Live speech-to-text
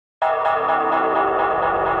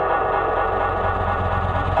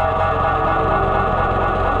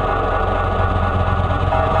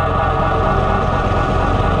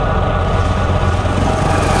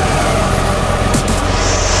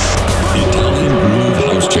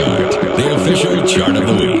Official chart of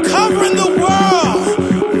the week. Covering the world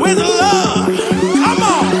with love. Come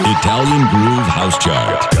on. Italian Groove House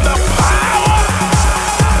Chart. The power.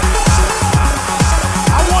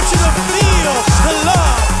 I want you to feel the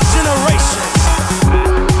love generation.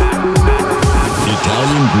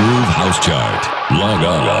 Italian Groove House Chart. Log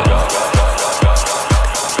on.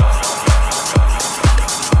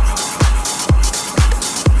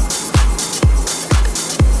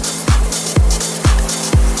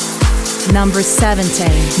 Number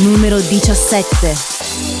 17, numero 17.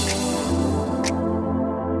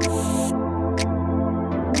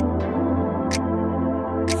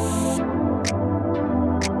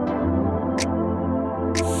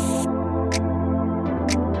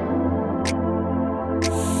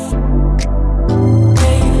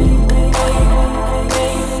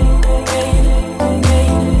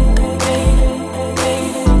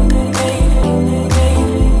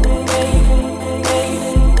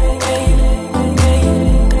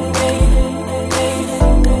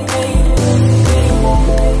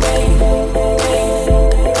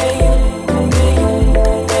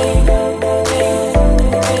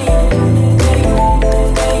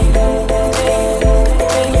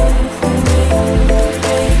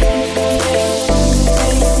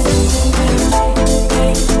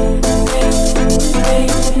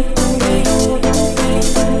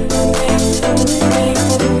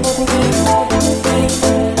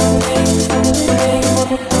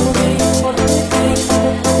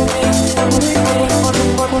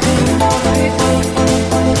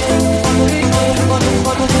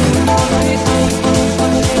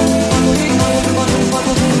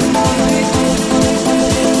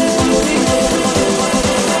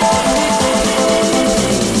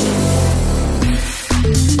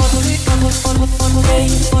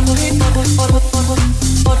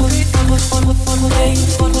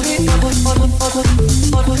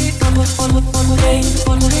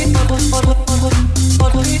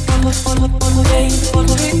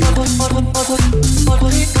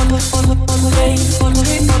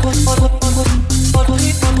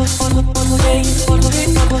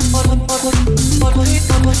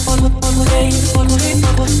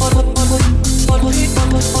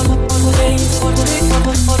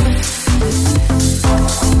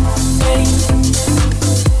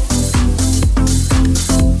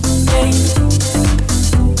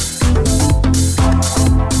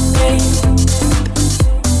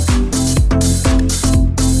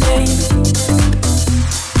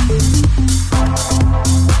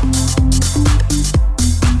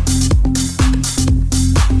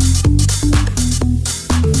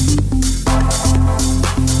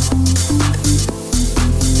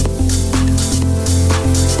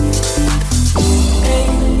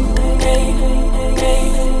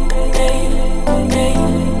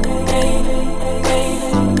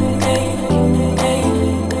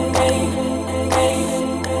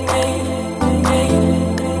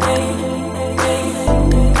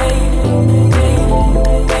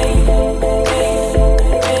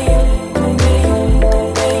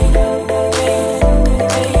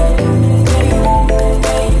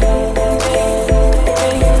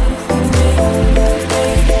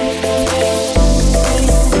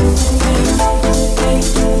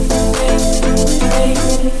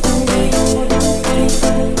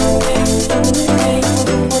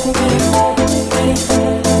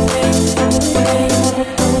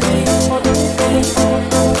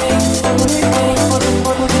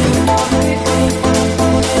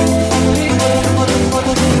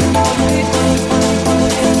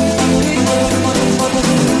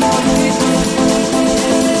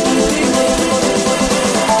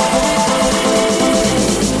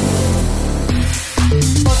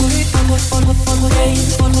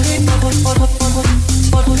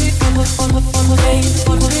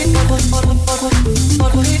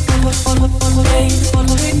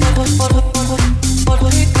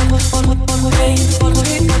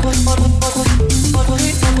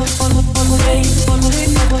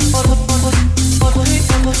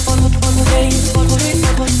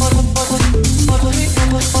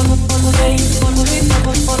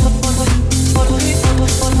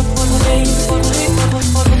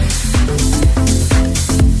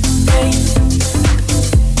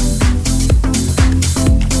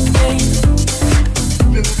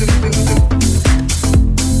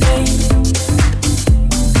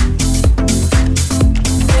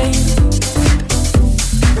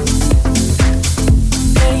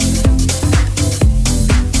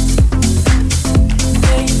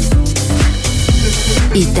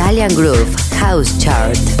 Italian Groove House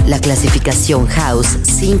Chart, la clasificación house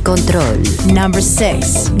sin control. Number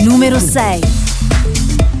 6, número 6.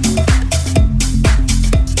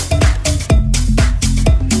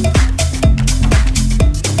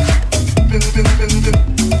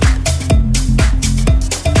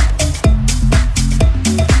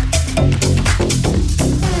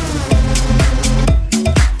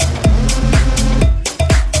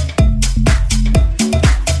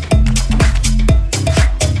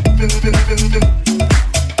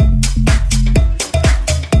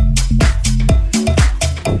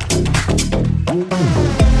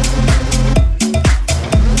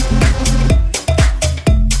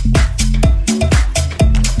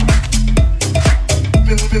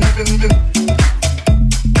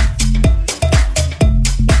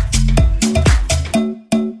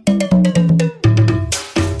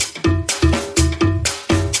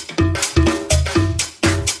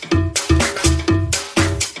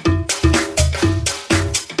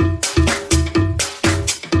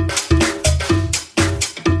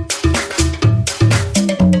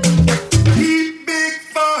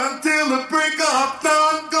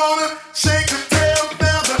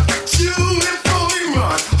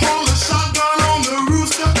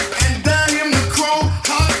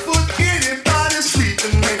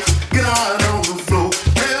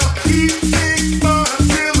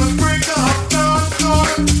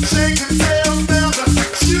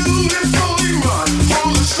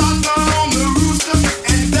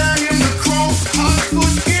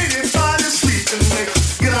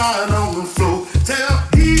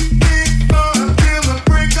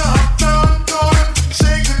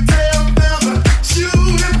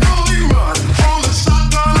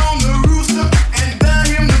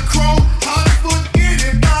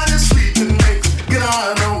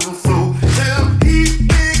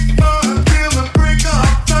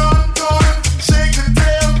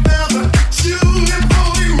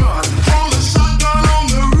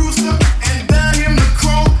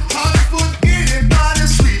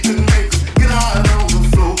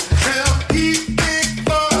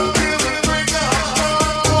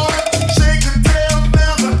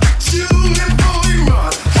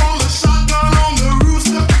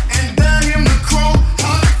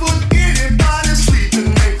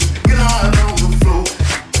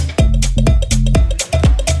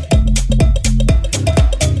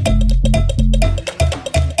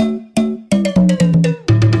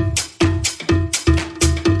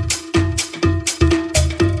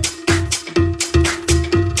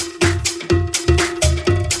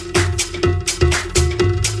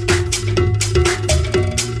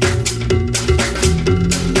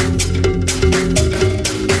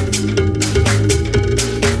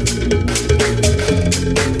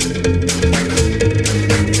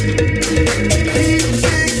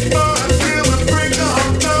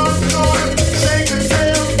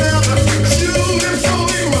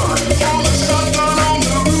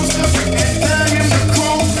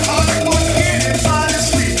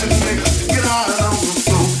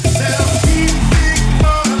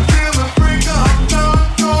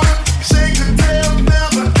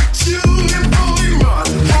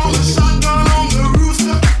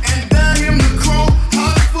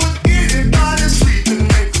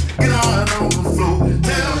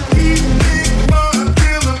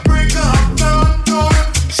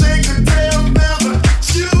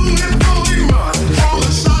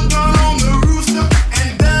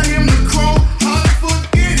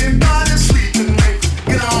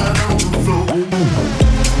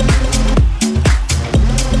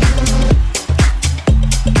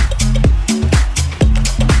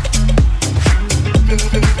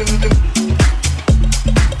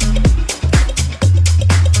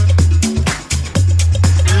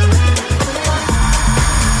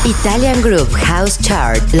 Italian Groove House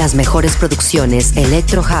Chart, las mejores producciones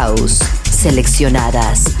Electro House,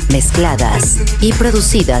 seleccionadas, mezcladas y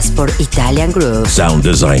producidas por Italian Groove. Sound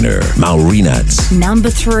designer Maurinats.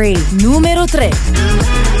 Number 3, número 3.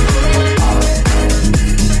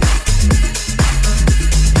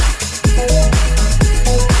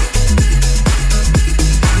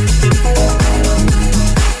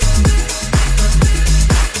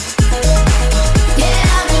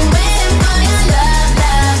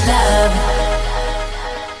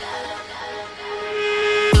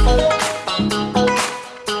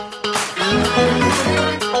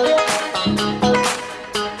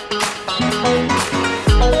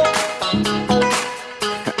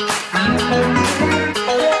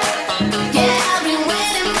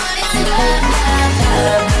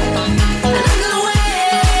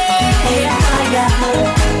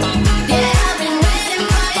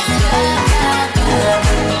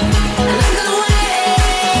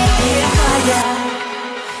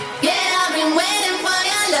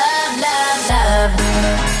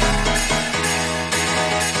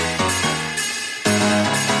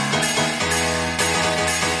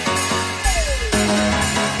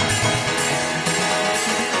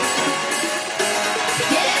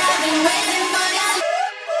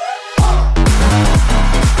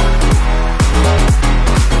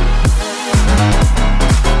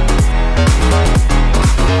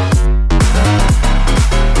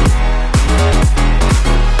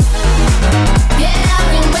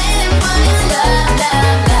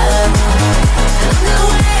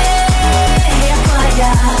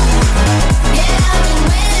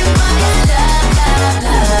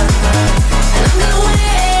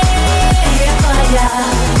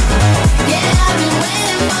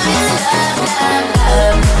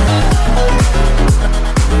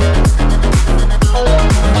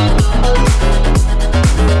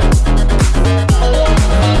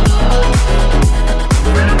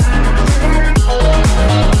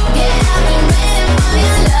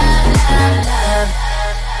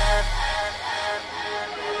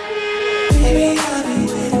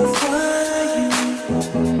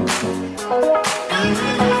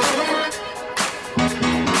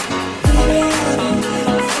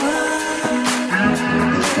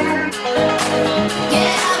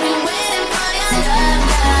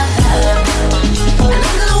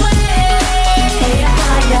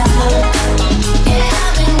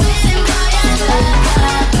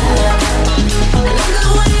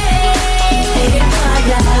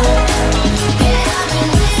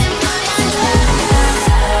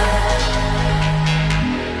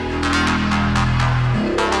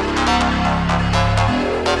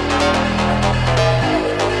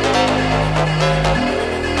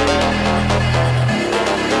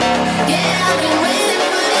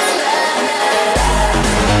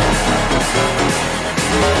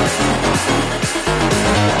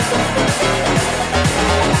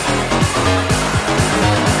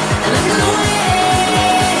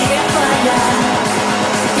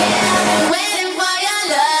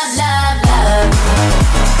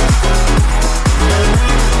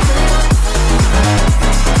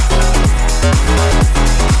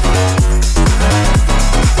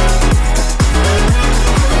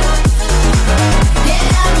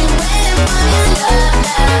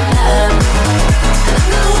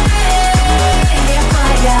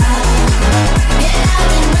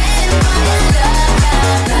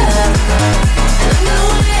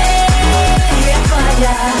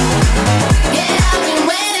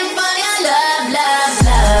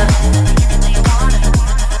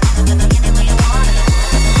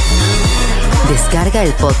 Descarga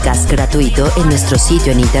el podcast gratuito en nuestro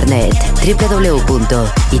sitio en internet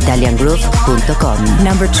www.italiangroove.com.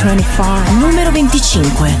 Number 25. Numero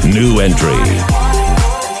 25. New entry.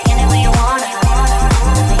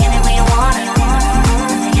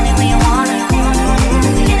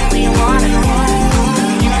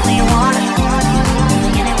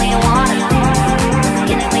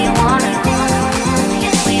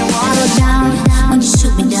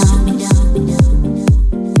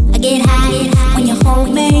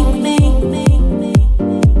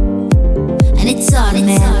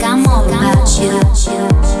 I'm all about you.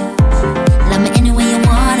 Love me any way you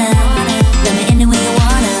wanna. Love me any way you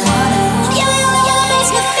wanna. You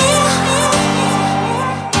makes me feel.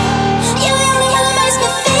 You makes me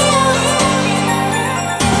feel.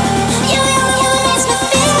 You makes me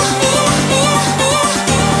feel.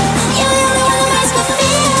 You makes me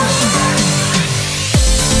feel.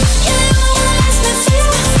 You makes me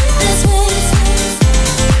feel this way.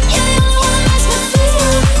 You makes me feel.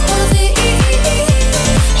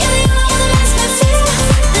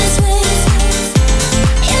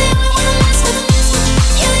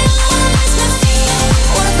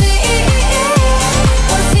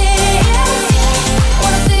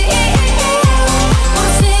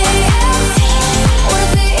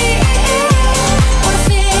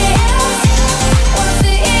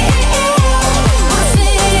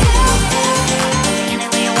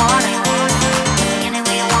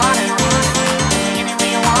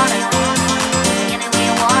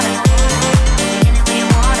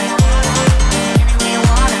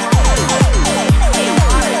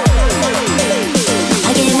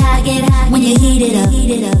 When you heat it up,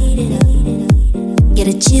 get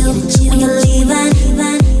a chill when you're leaving.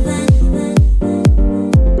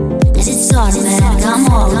 Cause it's automatic, I'm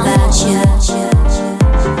all about you.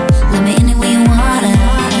 Love me any way you wanna.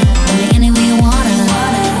 Love me any way you wanna.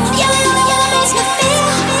 You makes me feel.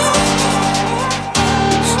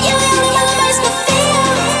 You makes me feel.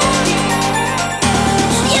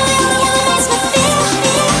 You makes me feel. You makes me feel.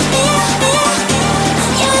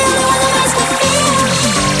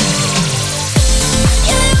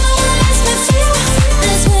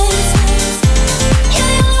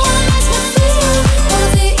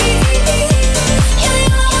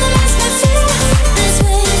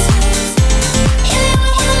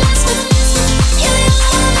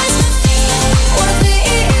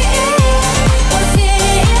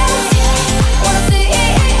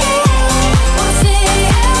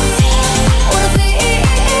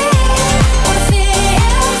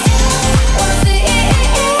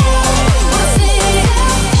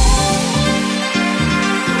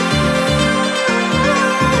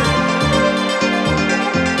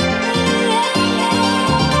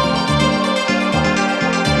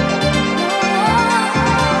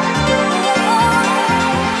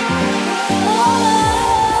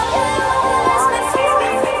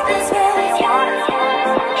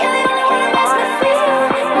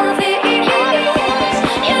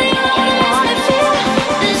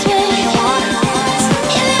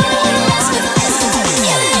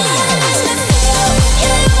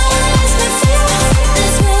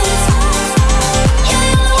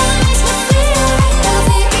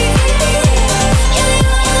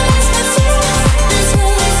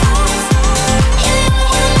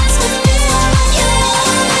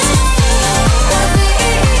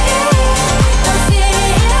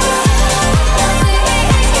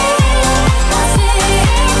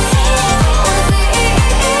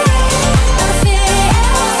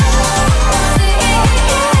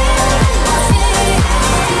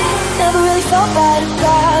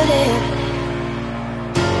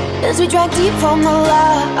 As we drank deep from the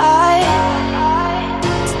light,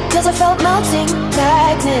 cause I felt melting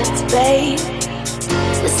magnets, babe.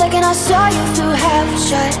 The second I saw you through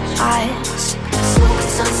half-shut eyes. Smoke and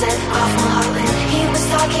sunset off my heartland. He was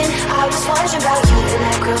talking, I was wondering about you and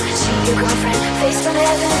that girl. She your girlfriend, face from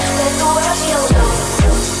heaven. Let the world feel no.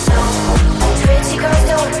 Pretty girls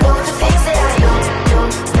don't know the things that I know.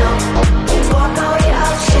 Walk my way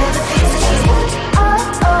out, share the things that you want.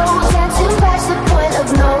 Can't imagine the point of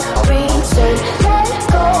no return. Let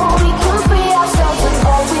go, we can free ourselves with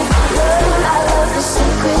all we've learned. I love the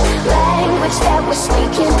secret language that we're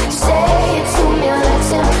speaking. Say it to me,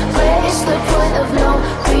 let's embrace the point of no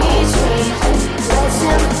return. Let's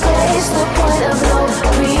embrace the point of no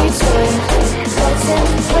return. Let's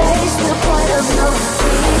embrace the point of no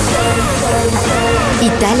return.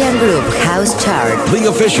 Italian Groove House Chart. The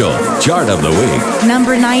official chart of the week.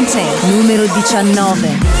 Number 19. Numero 19.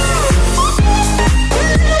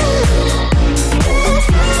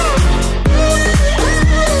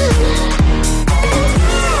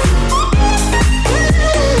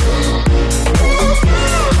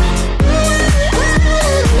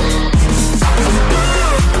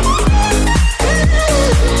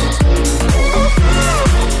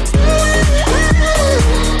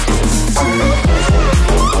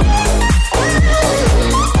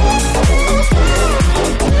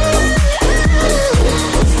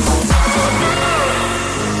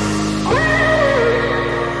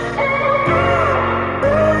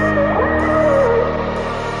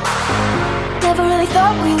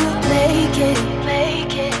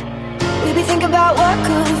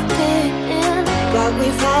 But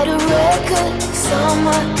we've had a record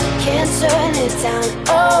summer, can't turn it down.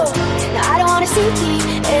 Oh, now I don't wanna see the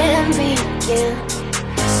end begin.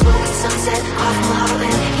 Smoking sunset off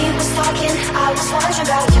Mulholland. He was talking, I was wondering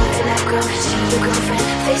about you and that girl. She your girlfriend,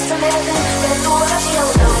 face from heaven, then the world she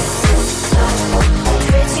don't know. No,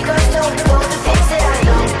 pretty girls don't know the things that I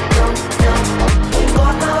know. No, no,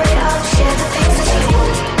 walk my way out, share the things that you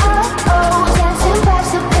want. Oh, dancing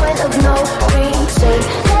past the point of no return.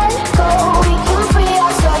 Let go, we can free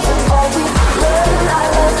ourselves of all we've learned. I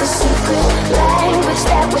love the secret language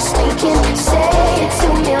that we're speaking. Say it to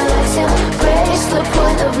me, let's embrace the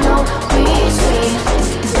point of no retreat.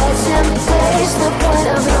 Let's embrace the point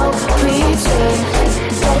of no return.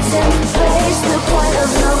 Let's embrace the point of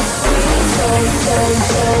no return. Turn, turn,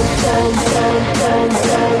 turn, turn, turn, turn,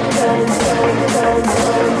 turn, turn, turn, turn, turn,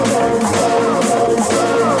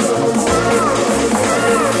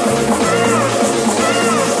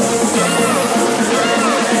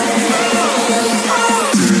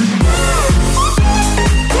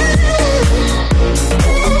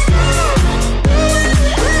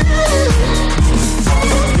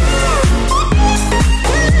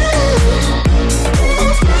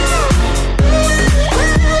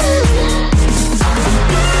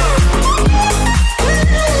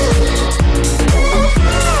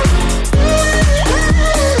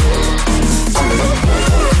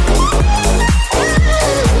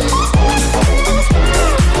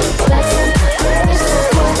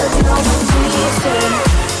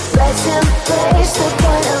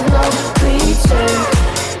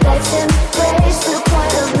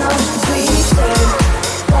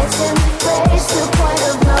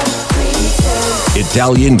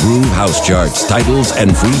 Italian Groove House Charts, titles,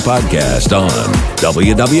 and free podcast on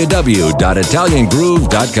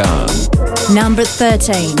www.italiangroove.com. Number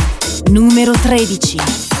 13. Numero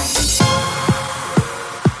 13.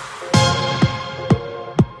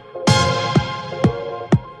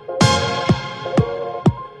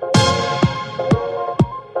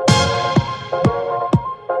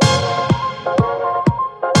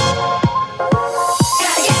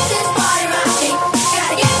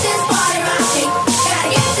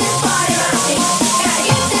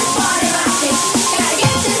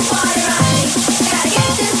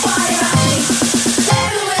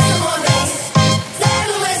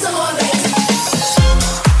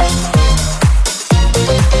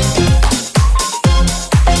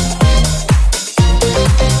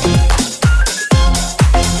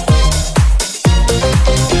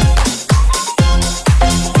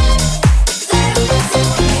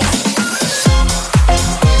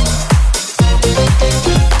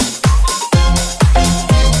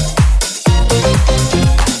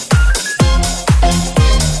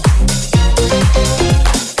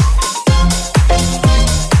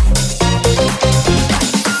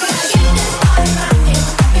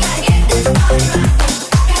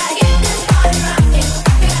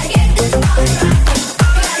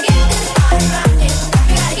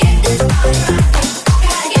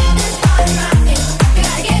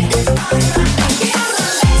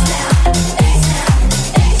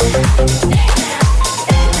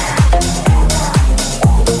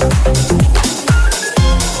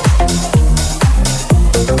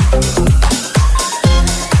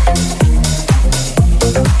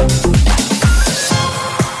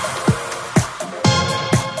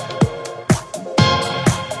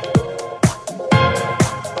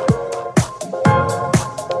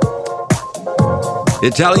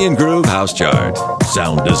 Italian Groove House Chart.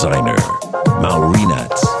 Sound designer,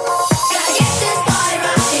 Maurinats.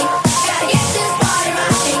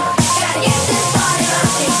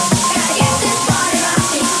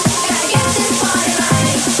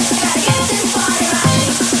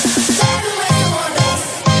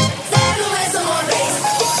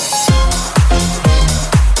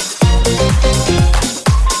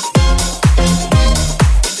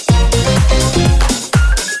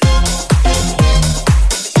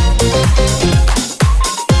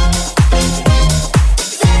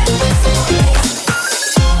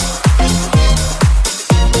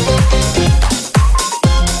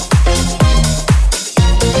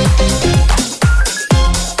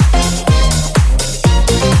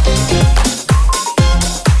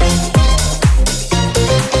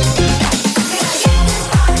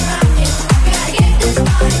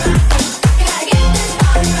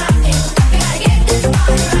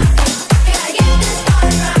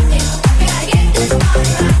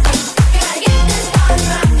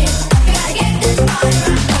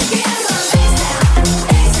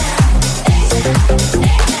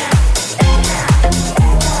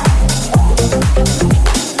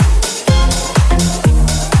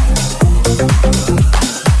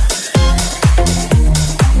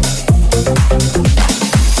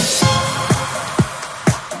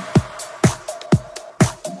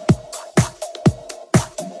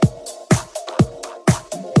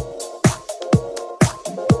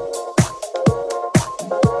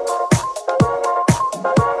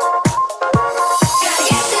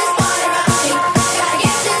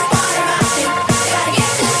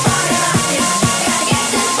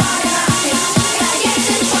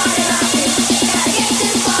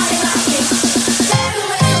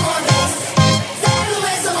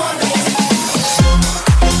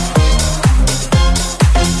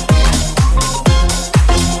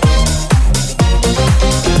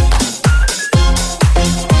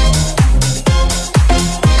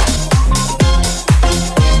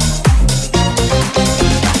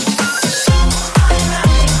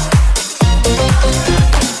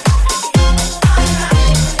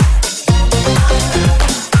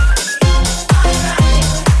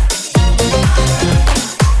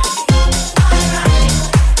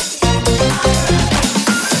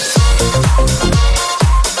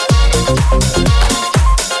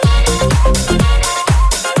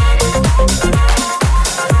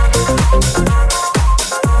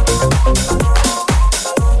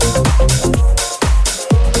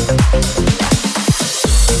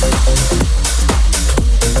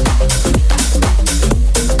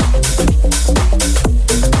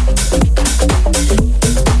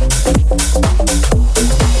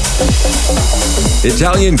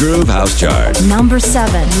 Italian Groove House Chart. Number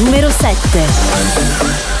 7, numero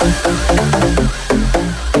 7.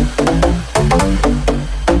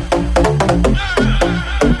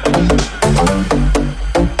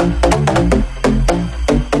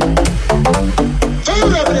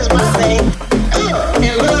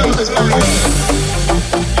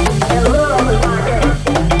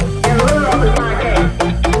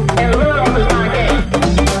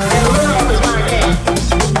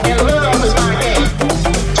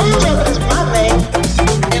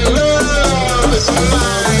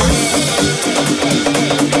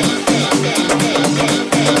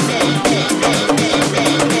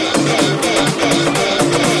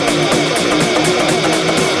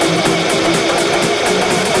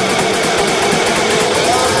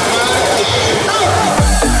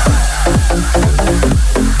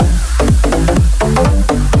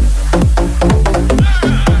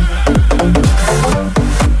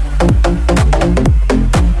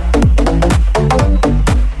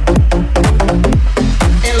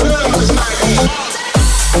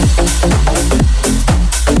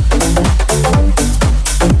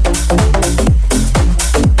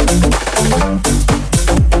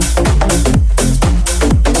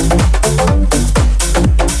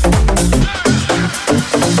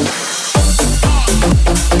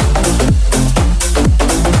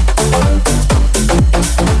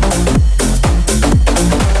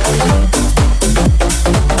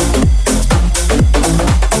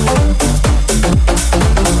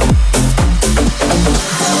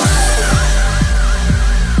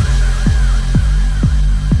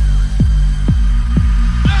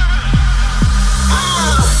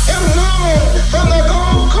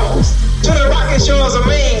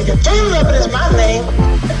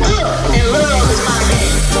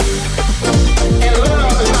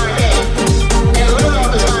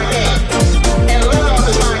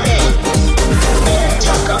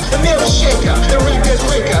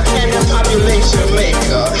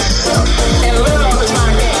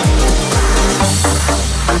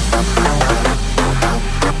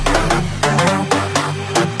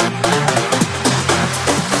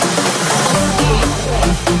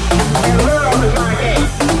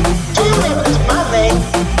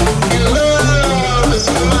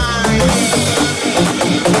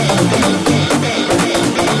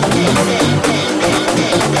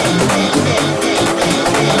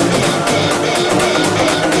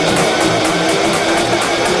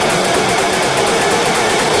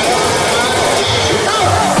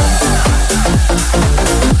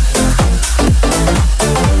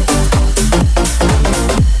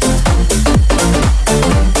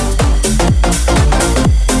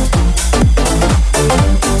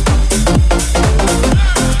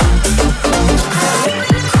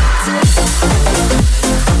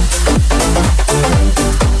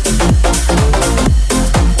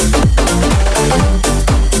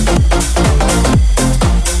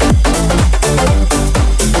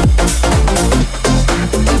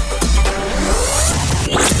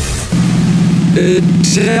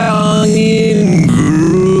 Italian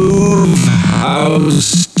Groove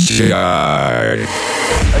House Chart.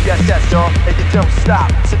 Yes, yes, y'all, and you don't stop.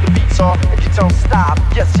 To the beat, y'all, and you don't stop.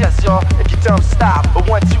 Yes, yes, y'all, and you don't stop.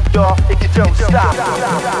 1, 2, y'all, and you don't stop.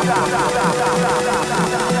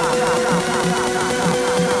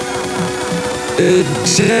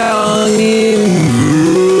 Italian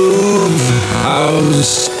Groove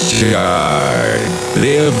House Chart.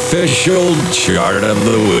 The official chart of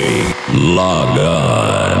the week. Log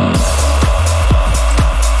on.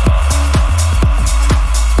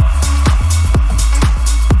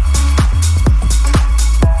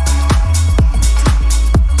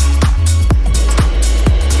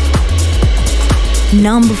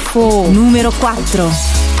 Number 4, numero 4.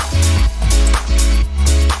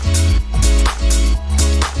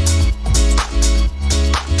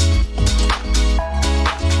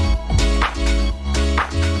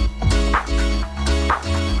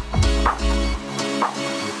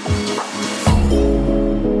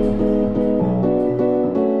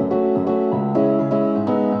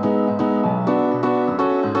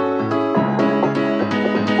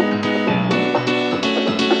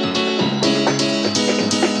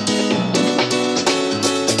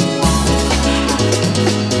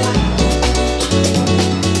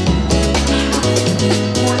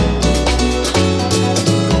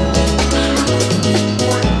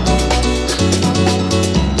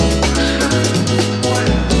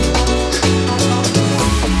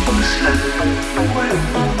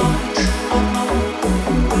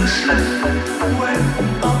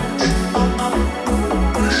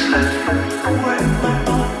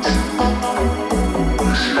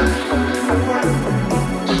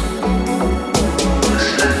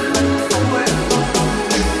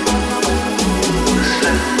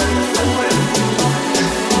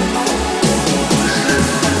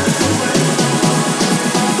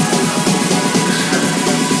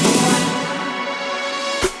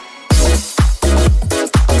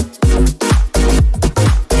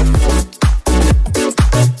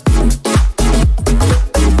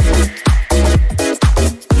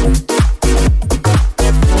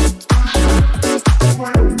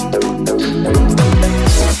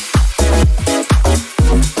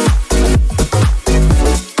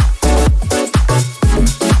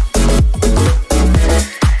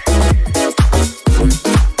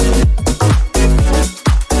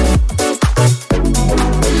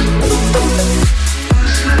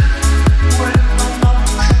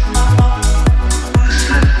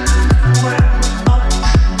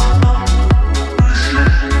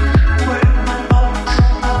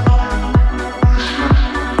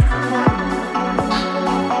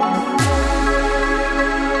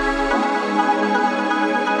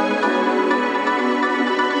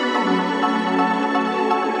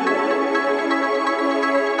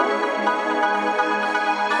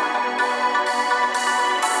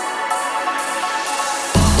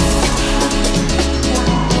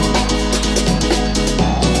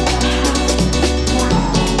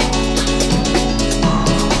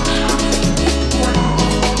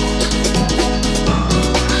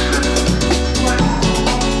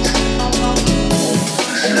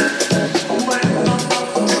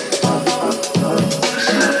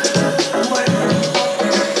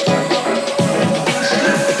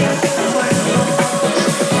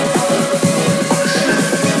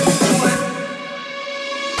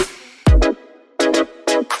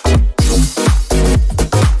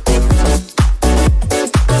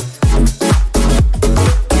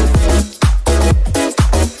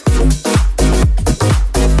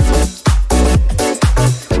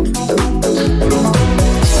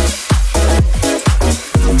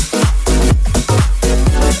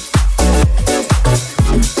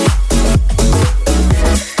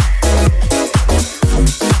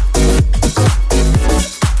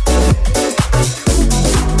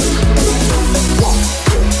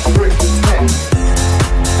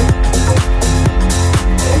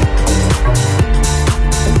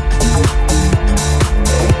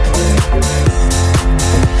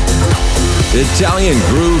 Italian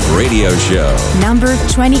Groove Radio Show. Number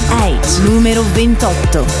 28. Numero 28.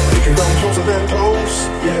 We can come closer than close,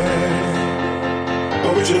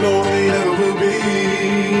 yeah. Original they never will be.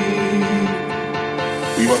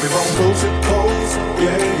 We want it from coast to coast,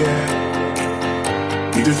 yeah,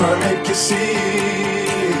 yeah. We just try to make you see.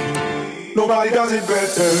 Nobody does it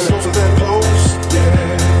better. Closer than close,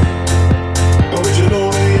 yeah.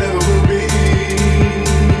 Original they never will be.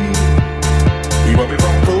 We want it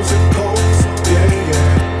from coast to coast, yeah,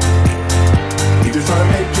 yeah. We just try to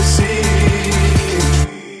make you see.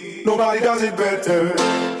 Nobody does it better.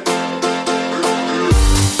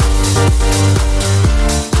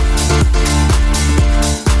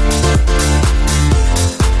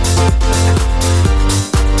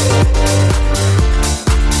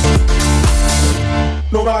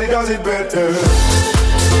 Nobody does it better.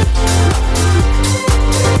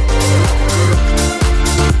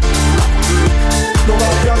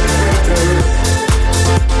 Nobody does it better.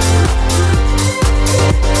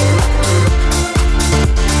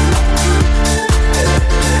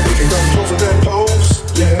 We can come closer than close,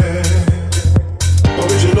 yeah.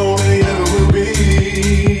 Original they never will be.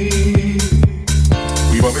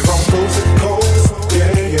 We want it from coast to coast,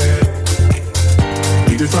 yeah, yeah.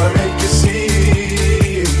 We just try to make you see.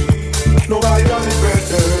 Nobody does it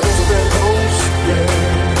better. Closer than close, yeah.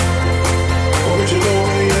 Original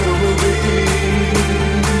they never will be.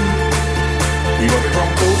 We want it from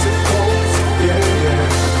coast to coast, yeah, yeah.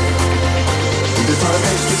 We just try to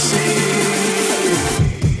make you see.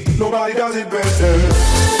 Nobody does it better.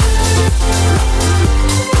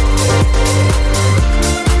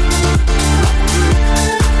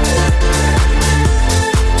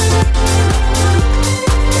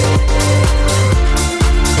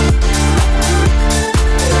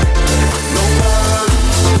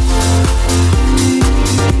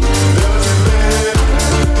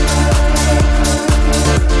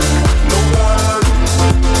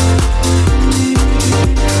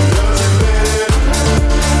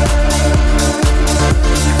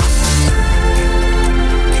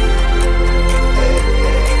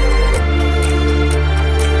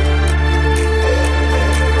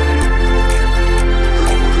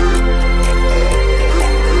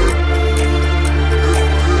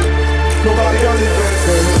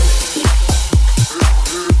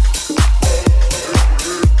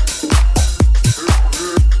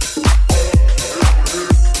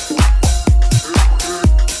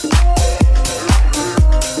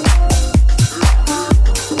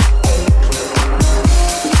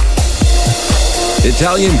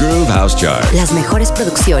 Italian Groove House Chart. Las mejores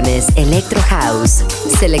producciones Electro House,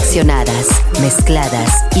 seleccionadas, mezcladas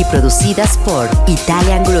y producidas por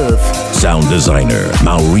Italian Groove. Sound designer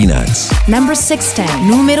Maureenats. Number 16.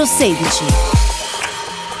 Numero 16.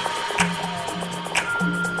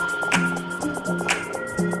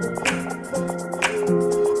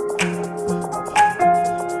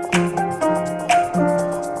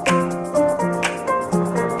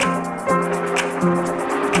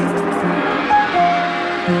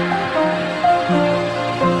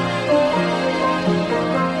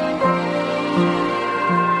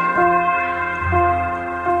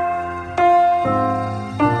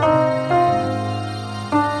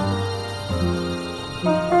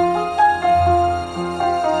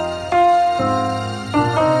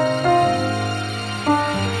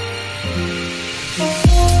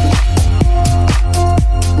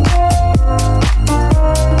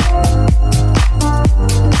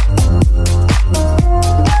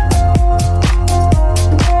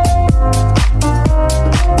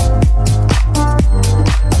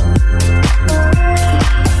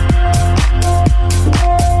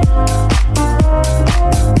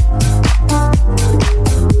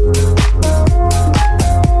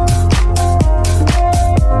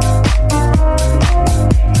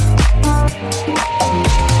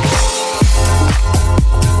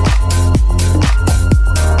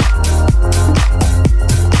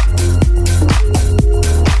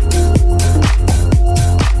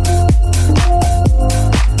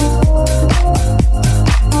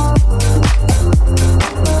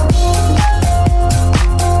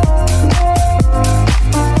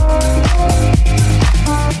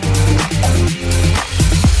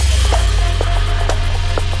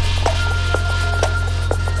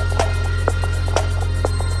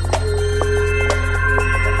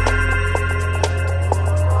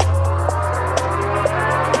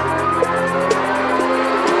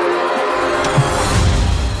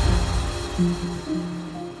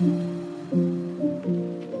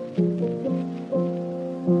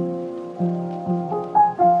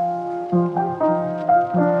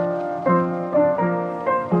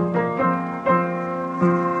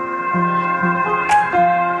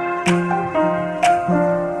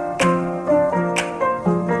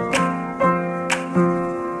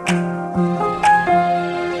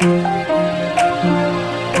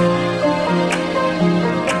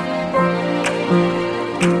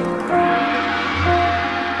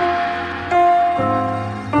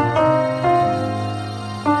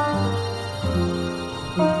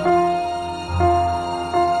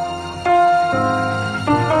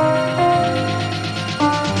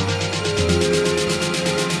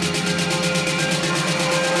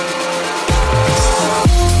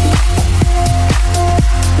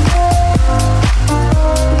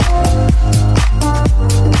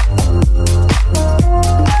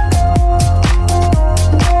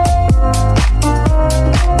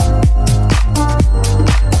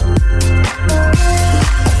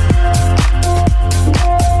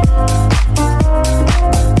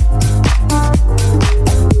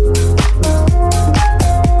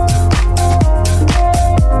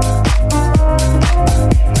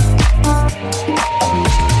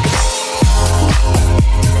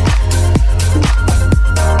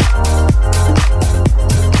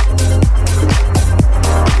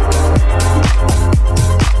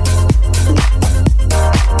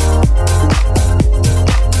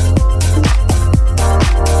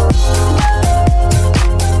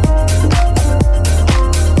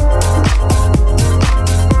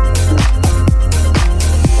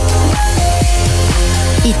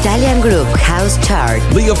 Italian Group House Chart.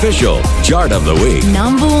 The official chart of the week.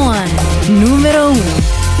 Number 1. Numero 1.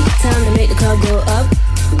 Time to make the club go up.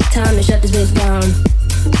 Time to shut this bitch down.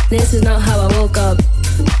 This is not how I woke up,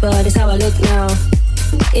 but it's how I look now.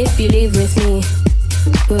 If you leave with me,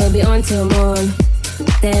 we'll be on till morn.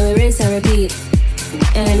 Then we rinse and repeat,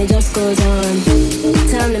 and it just goes on.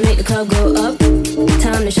 Time to make the club go up.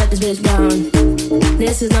 Time to shut this bitch down.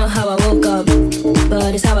 This is not how I woke up,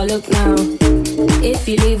 but it's how I look now. If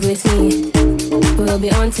you leave with me, we'll be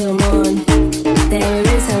on till morn. Then we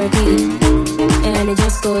rinse and repeat, and it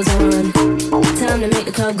just goes on. Time to make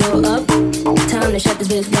the club go up. Time to shut this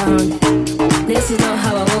bitch down. This is not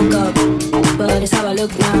how I woke up, but it's how I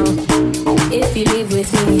look now. If you leave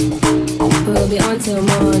with me, we'll be on till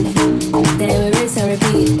morn. Then we rinse and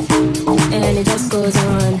repeat, and it just goes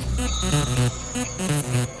on.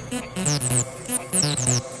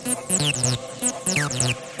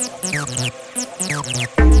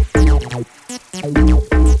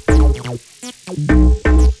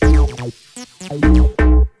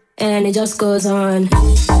 And it just goes on.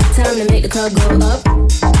 Time to make the club go up.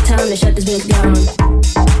 Time to shut this bitch down.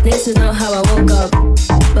 This is not how I woke up,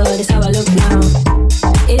 but it's how I look now.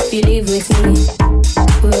 If you leave with me,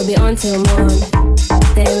 we'll be on till morn.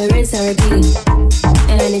 Then we rinse and repeat,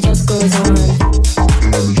 and it just goes on.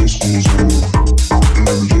 And it just goes on.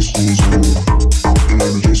 And it just goes on. And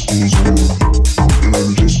it just goes on. And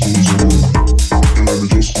it just goes on. And it just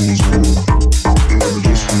goes on. And it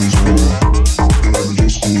just goes on. And it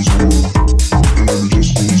just goes on. And it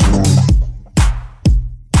just goes on.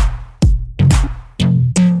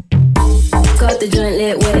 Got the joint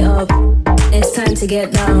lit way up. It's time to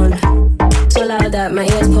get down. So loud that my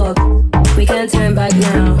ears pop. We can't turn back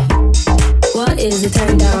now. What is the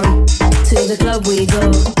turn down? To the club we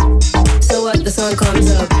go. So what, the sun comes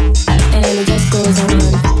up, and it just goes on.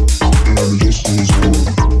 And it just goes on.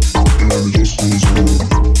 And it just goes on.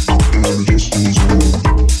 And it just goes on.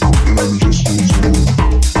 And it just goes on.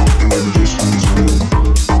 And it just goes on.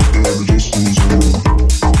 And it just goes on.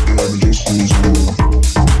 And it just goes on.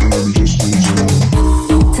 And it just goes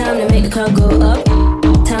on. Time to make the club go up.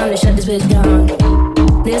 Time to shut this bitch down.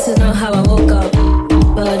 This is not how I woke up,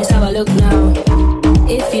 but it's how I look now.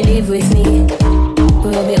 If you leave with me,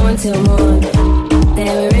 we'll be on till morn.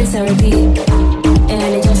 Then we rinse and repeat,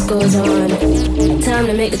 and it just goes on. Time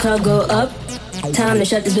to make the club go up. Time to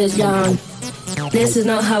shut this bitch down. This is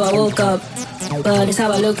not how I woke up, but it's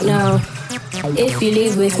how I look now. If you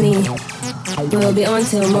leave with me, we'll be on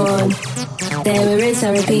till morn. Then we rinse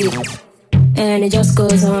and repeat, and it just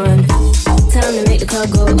goes on. Time to make the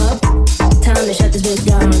club go up. Time to shut this bitch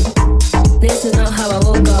down. This is not how I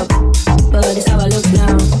woke up, but it's how I look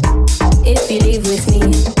now. If you leave with me,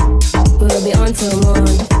 we'll be on till morn.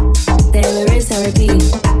 Then we rinse and repeat,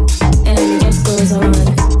 and it just goes on.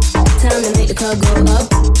 Time to make the club go up.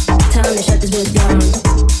 Time to shut this bitch down.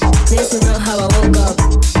 This is not how I woke up,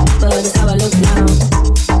 but it's how I look now.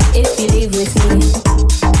 If you leave with me,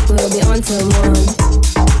 we'll be on till morn.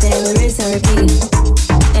 Then we rinse and repeat,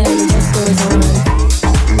 and it just goes on.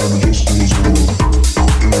 And it just goes on.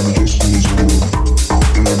 And it just goes on.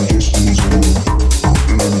 And it just goes on. And it just goes on.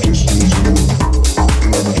 And it just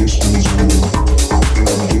goes on. And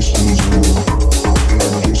it just goes on.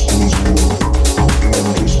 And it just goes on. And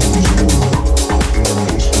it just goes on. And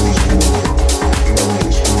it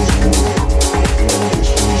just goes on.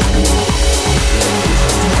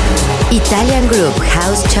 Italian Group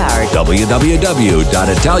House Chart.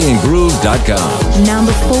 www.italiangroove.com.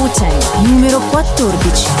 Number 14. Numero 14.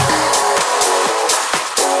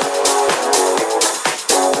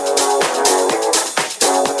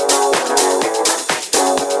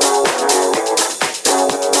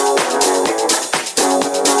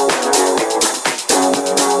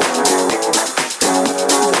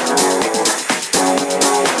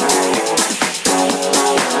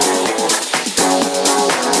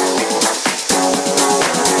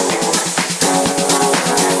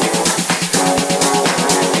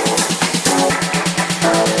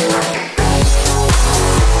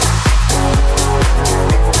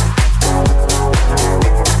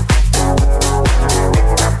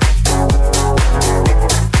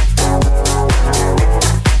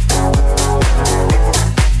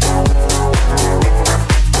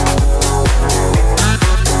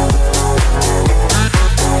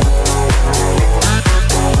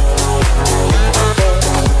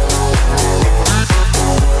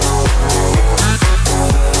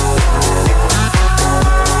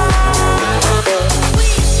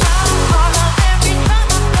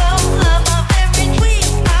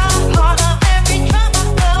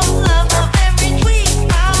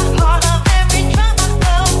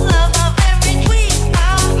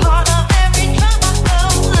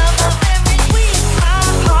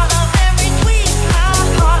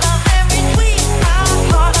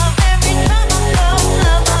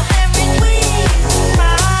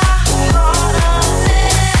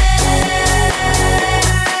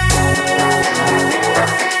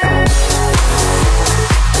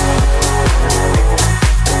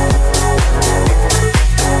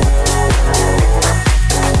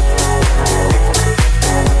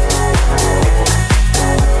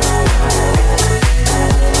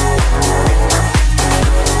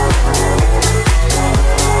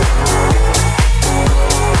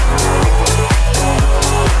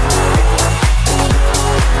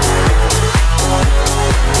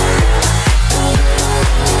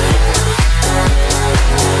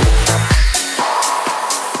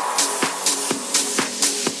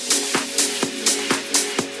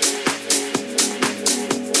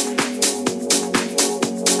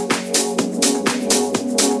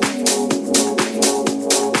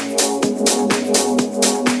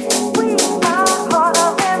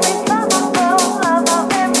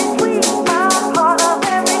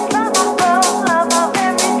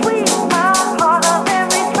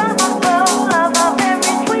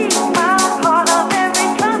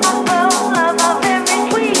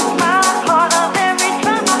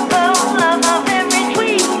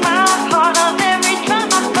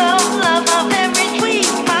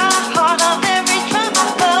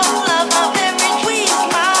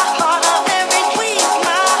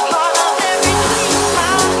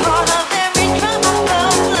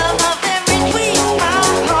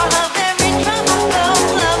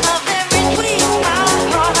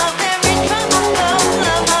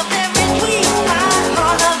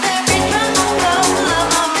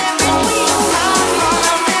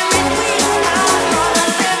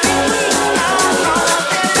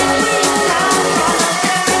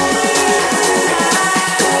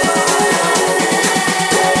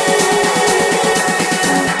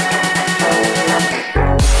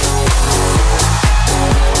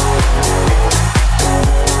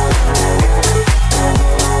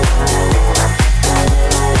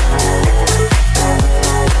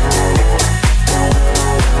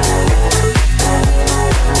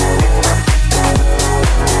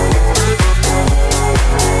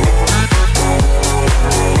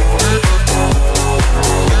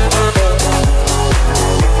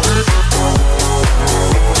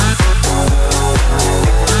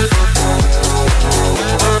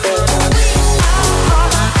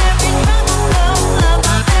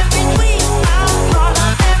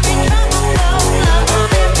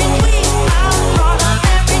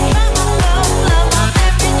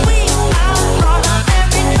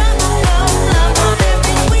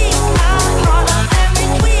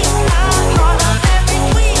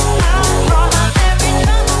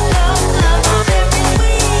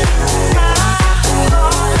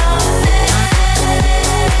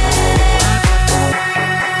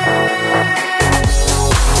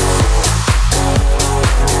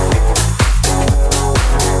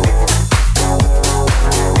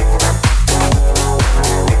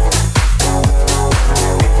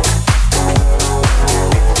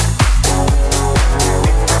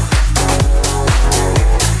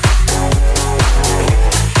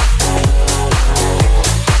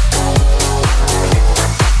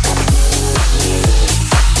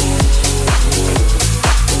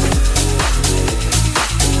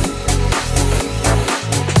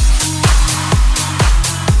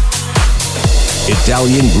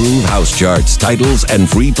 Italian Groove House Charts titles and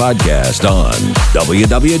free podcast on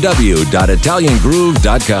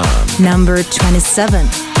www.italiangroove.com. Number 27.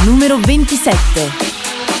 Numero 27.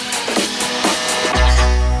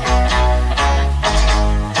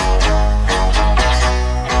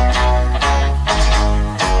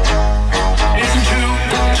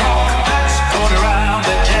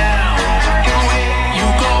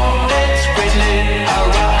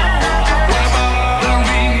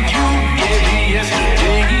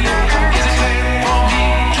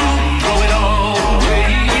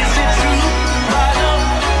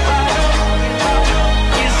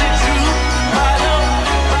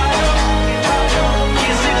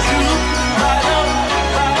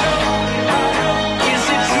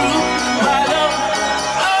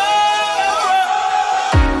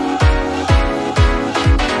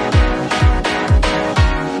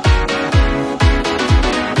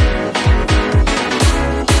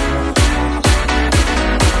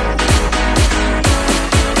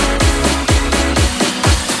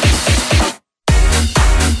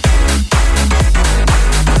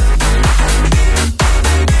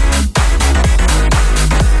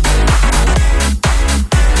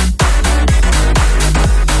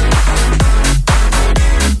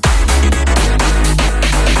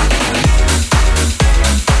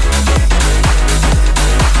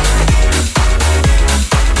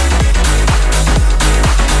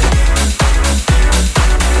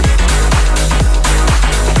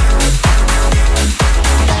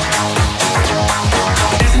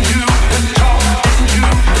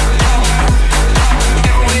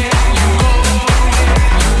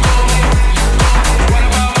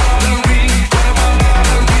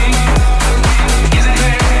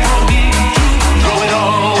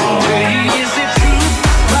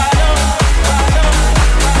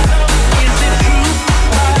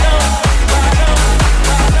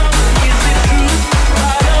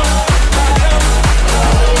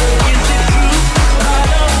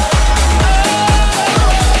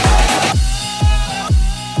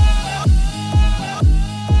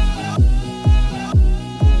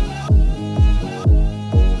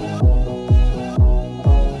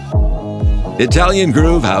 Italian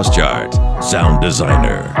Groove House Chart. Sound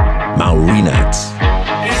designer, Maurinats.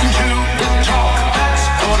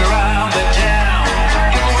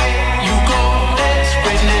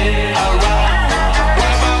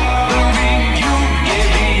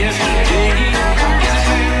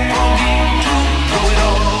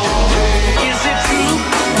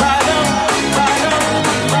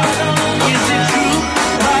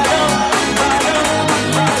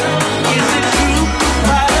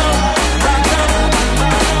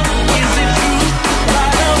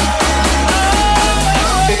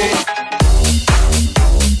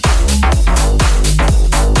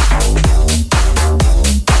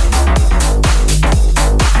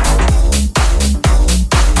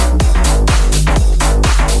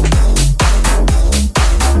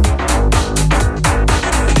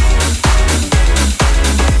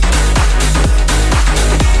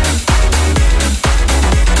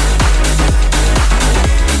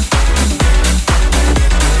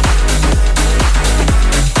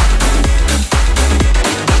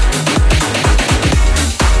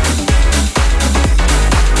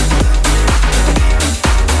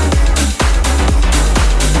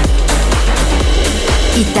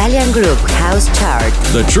 Italian Groove House Chart.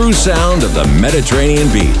 The true sound of the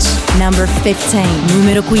Mediterranean beats. Number 15.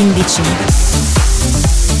 Numero 15.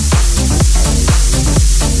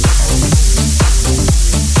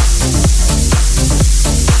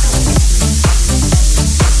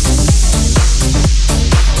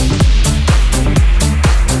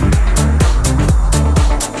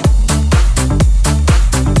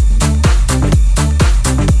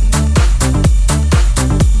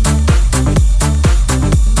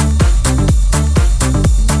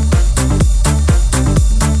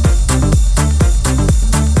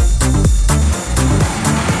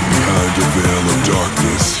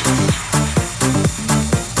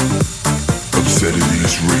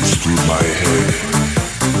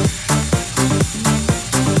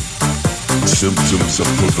 Symptoms of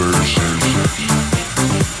perversion.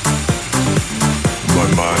 My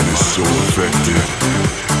mind is so affected.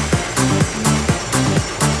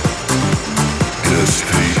 In a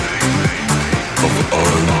state of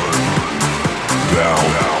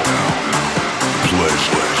unbound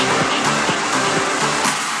pleasure.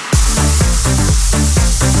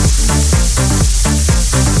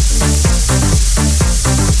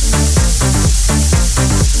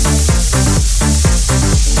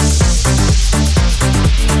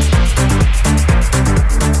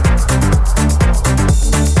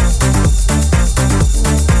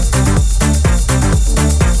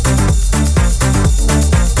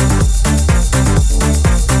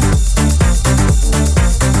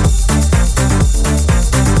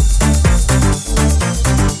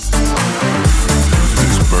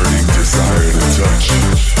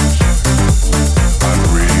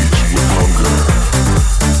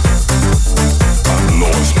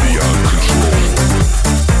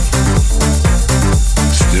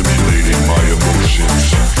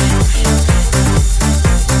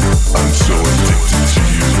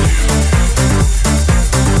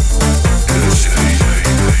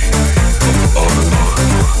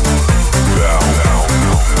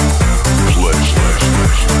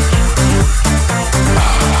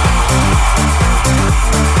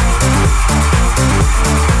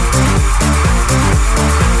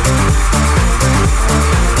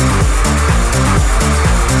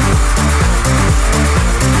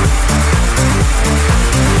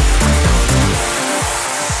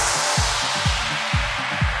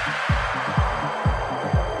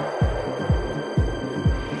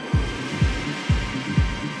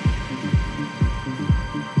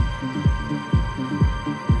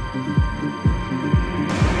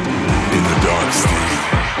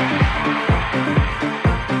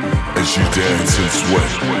 as you dance and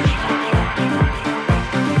sweat.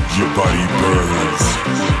 Your body burns.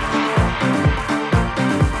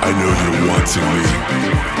 I know you're wanting me.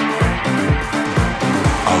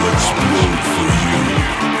 I'll explode for you.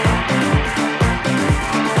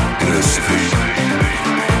 In a state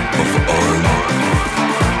of unbound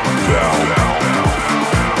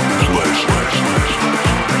pleasure.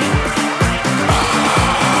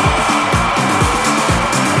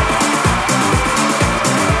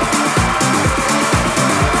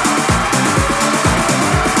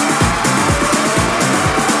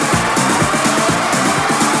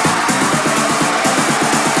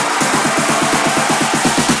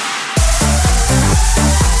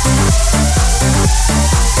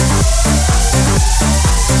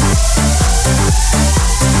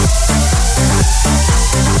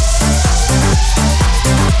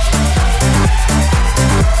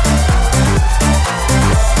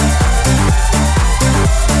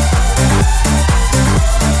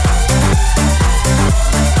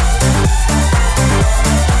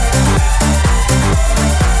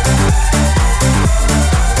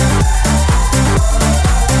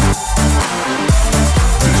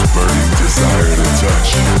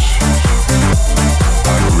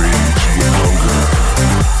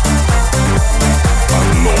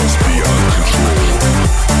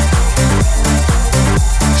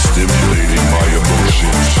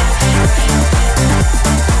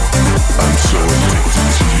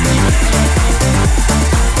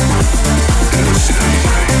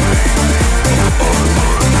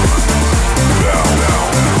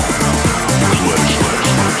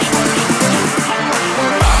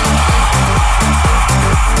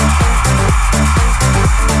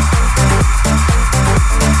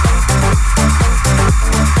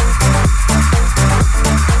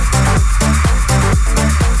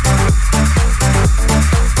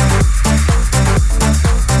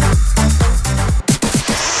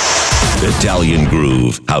 Italian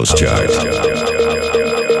Groove House Chart.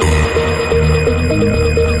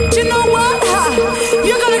 You know what?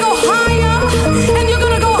 You're gonna go higher, and you're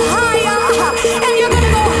gonna go higher, and you're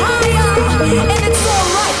gonna go higher, and it's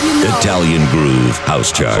alright, you know. Italian Groove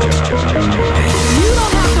House Chart. You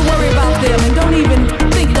don't have to worry about them, and don't even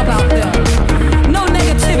think about them. No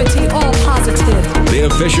negativity, all positive. The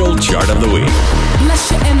official chart of the week.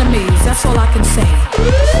 Bless your enemies, that's all I can say.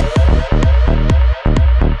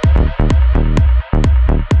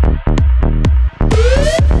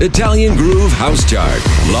 Italian Groove House Chart.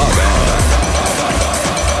 Log on.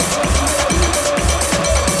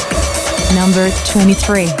 Number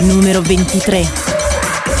 23, numero 23.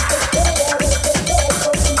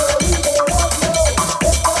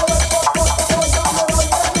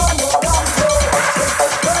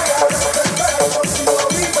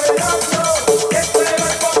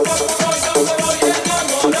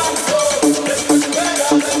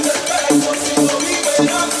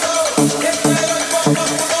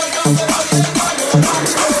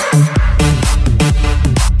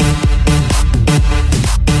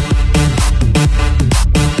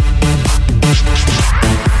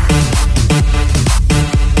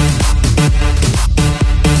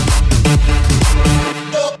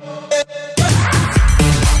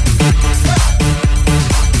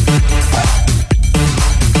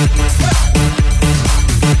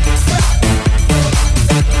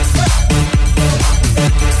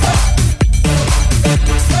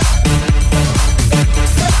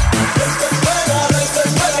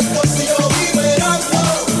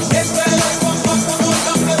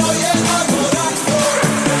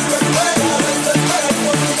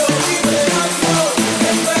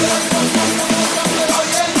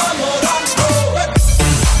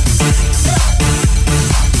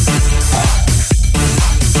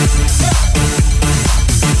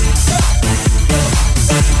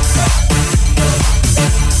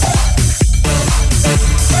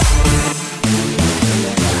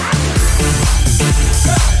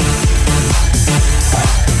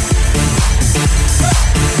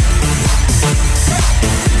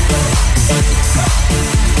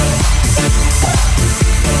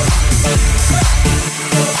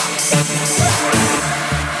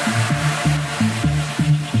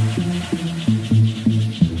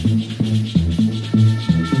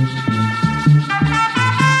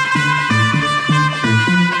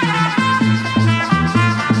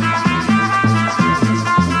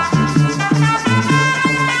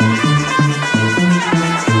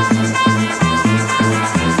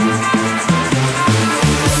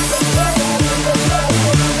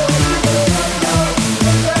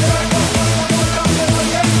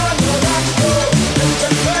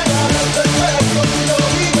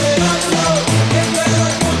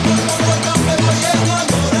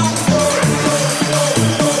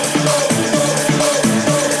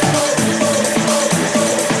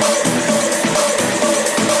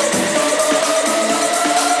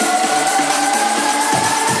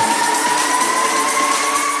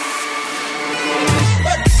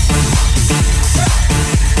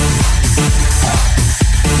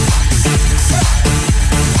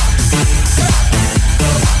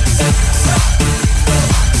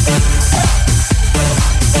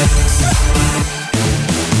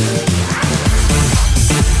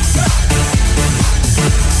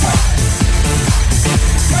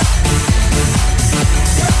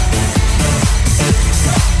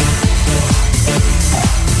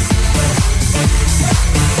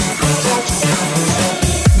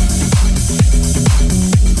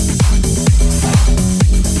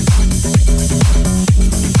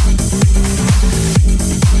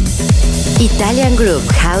 Groove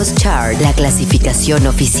House Chart, la clasificación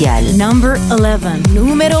oficial. Number 11,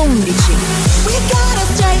 número 11. We gotta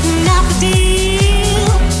straighten out the deal.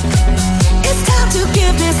 It's time to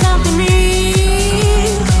give me something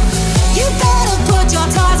real. You better put your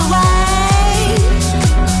toys away.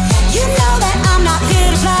 You know that I'm not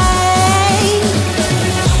here to play.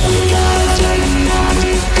 We gotta straighten out the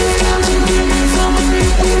deal. It's time to give me something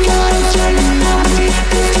real. We gotta straighten out the deal.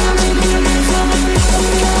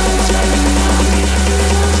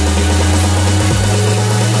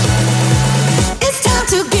 It's time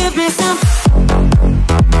to give me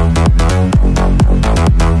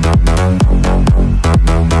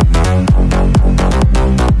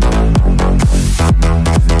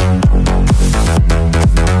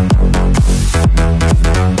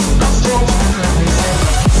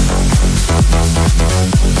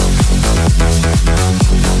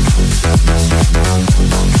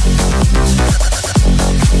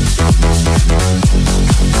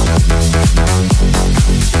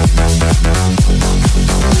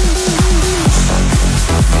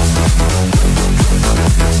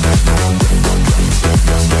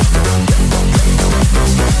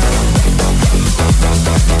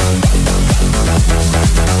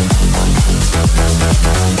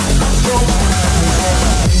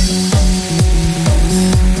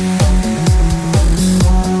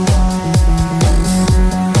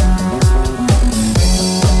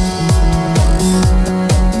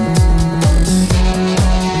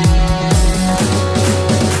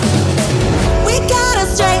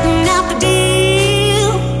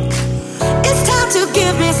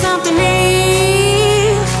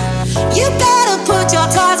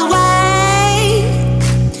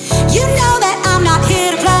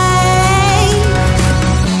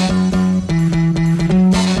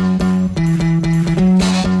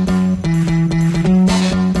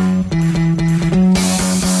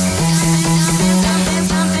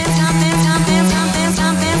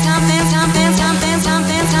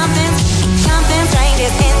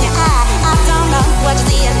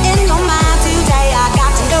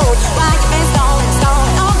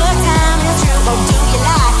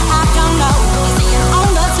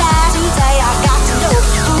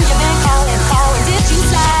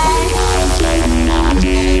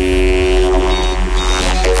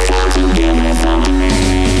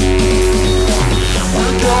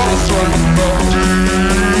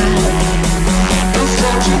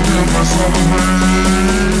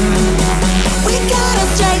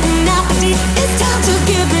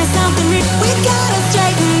something real. We gotta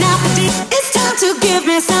straighten out the deal. It's time to give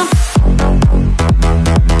me something.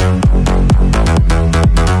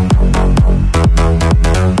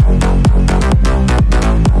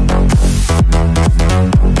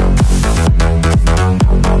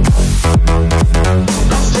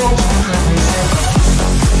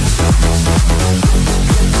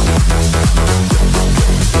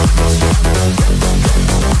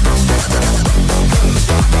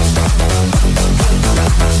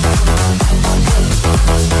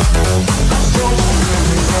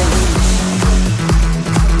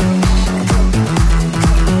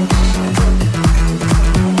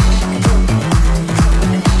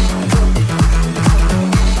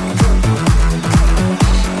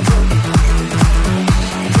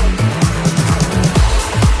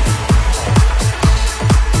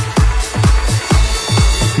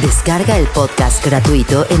 Descarga el podcast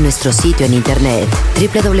gratuito en nuestro sitio en internet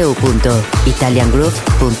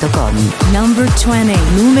www.italiangroove.com. Number 20,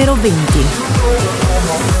 número 20.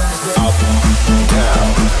 Up,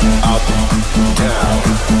 down, up, down,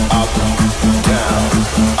 up, down,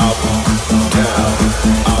 up, down,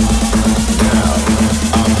 up, down,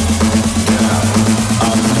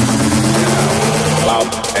 up, down,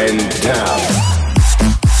 up, and down.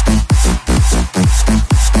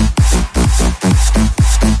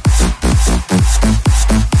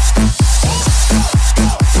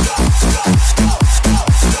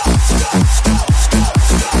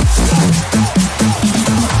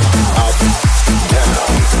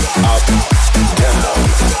 Down.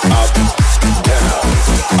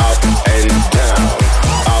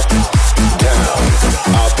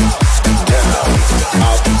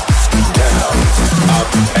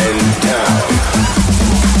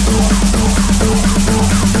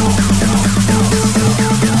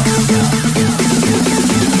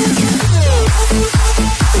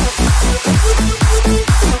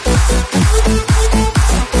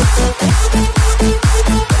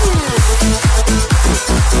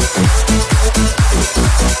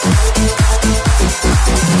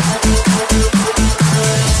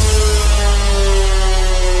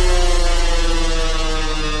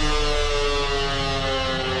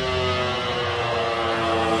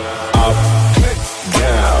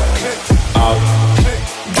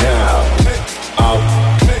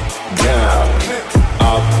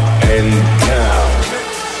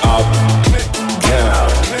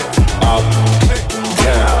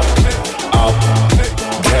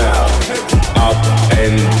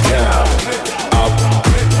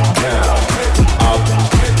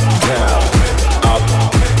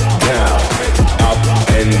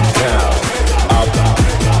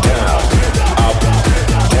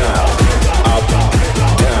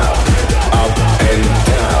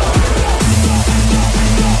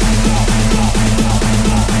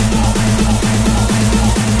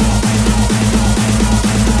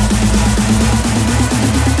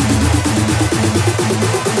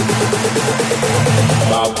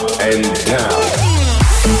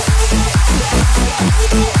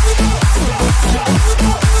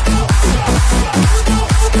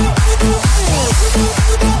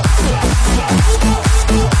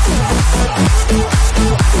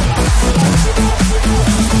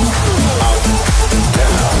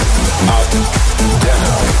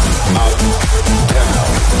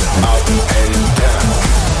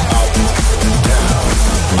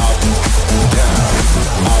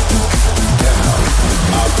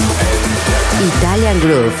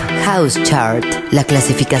 House Chart, la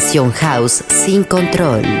clasificación house sin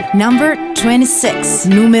control. Number 26,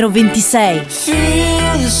 número 26. Feel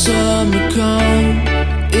the summer come,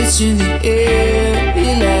 it's in the air,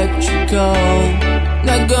 electrical.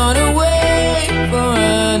 Not gonna wait for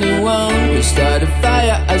anyone. We start a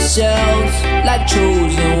fire ourselves, like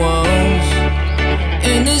chosen ones.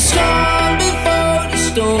 In this calm before the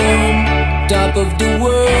storm, top of the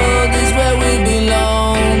world is where we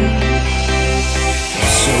belong.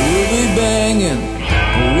 So we'll be banging,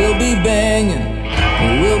 we'll be banging,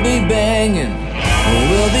 we'll be banging,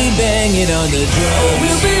 we'll be banging on the drums.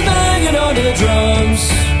 We'll be banging on the drums.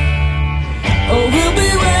 Oh, we'll be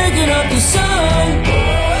waking up the sun.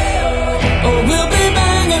 Oh, we'll be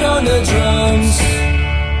banging on the drums.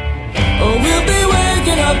 Oh, we'll be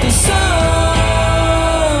waking up the sun.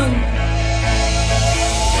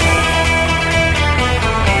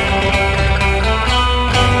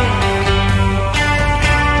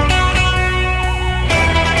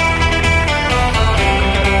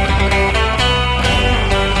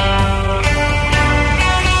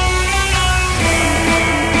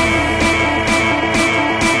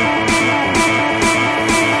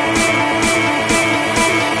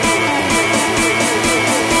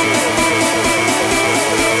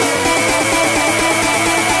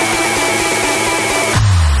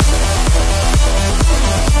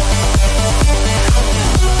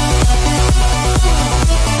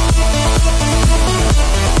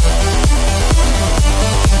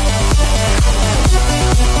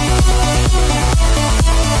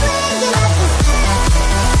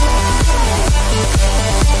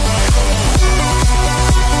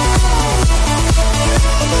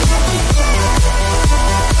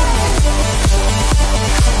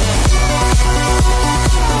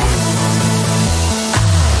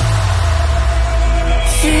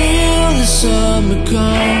 Summer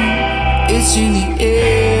come, it's in the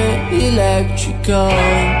air, electrical.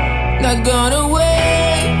 Not gonna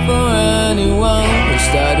wait for anyone. We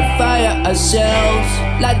start a fire ourselves,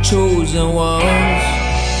 like chosen ones.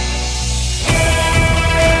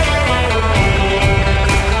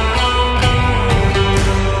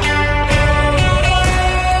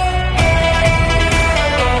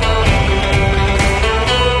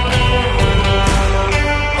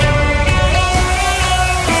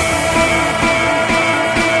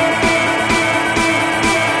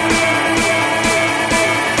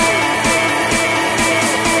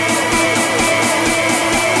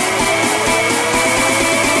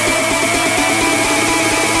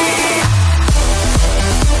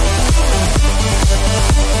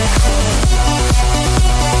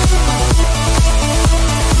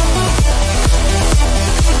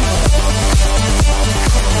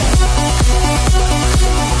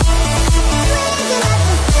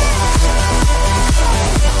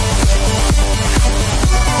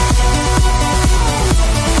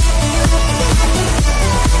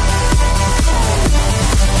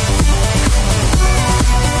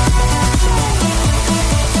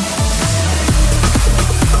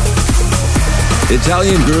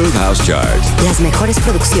 Italian Groove House Chart. Las mejores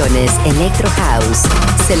producciones Electro House,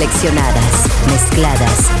 seleccionadas,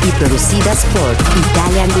 mezcladas y producidas por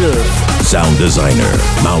Italian Groove. Sound designer,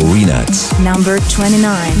 Maurinats. Number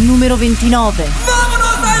 29, número 29.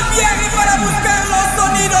 ¡Vámonos al viaje para buscar los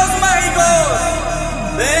sonidos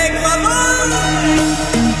mágicos de Ecuador!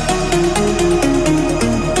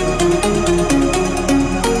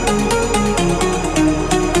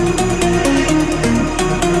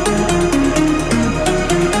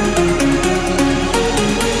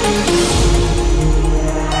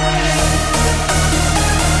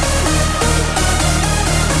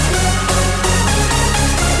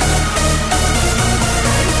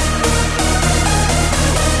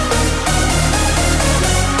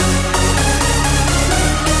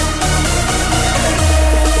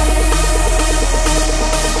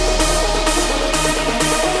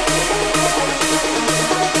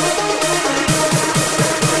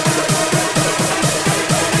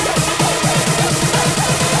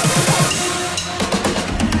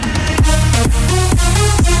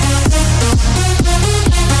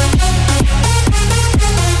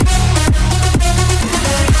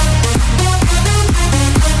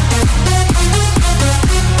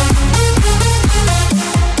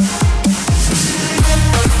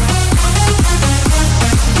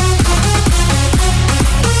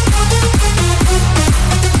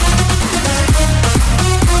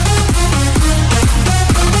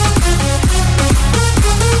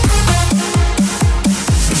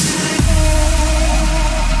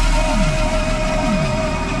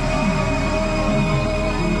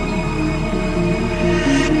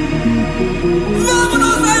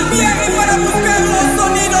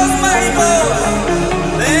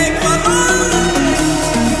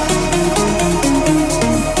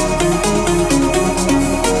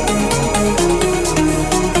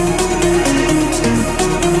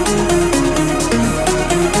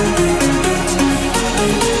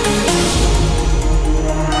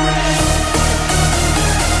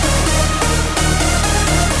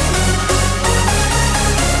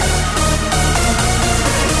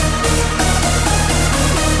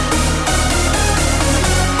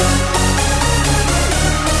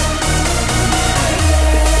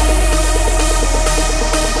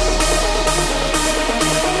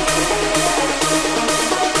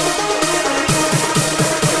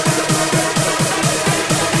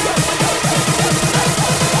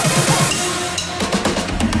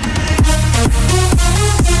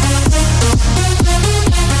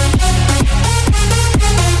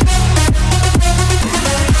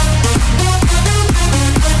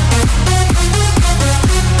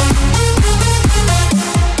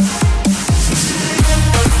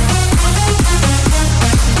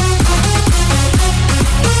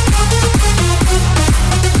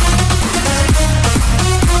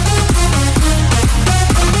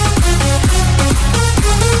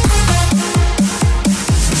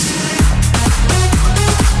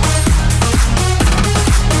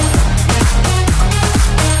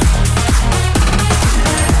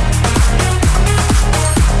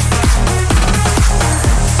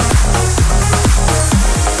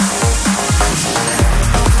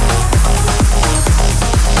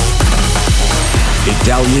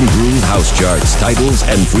 Italian Groove House Charts titles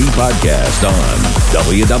and free podcast on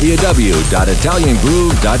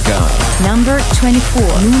www.italiangroove.com. Number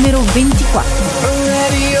 24, numero 24.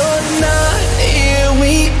 Ready or not, here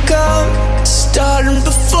we come. Starting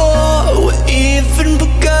before we even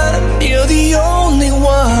begun. You're the only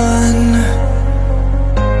one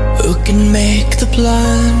who can make the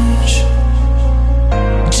plunge.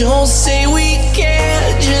 Don't say we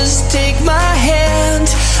can't, just take my hand.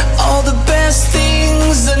 All the best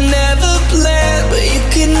things are never planned, but you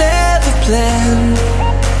can never plan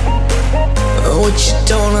what you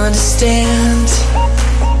don't understand.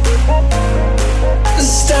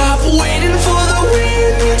 Stop waiting for the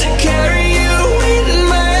wind to carry you in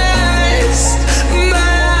my eyes,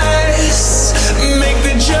 my eyes. Make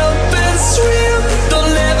the jump and swim.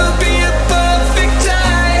 There'll never be a perfect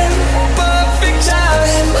time, perfect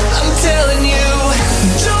time. I'm telling you,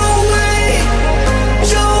 don't wait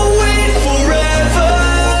forever.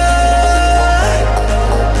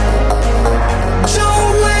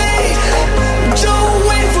 Don't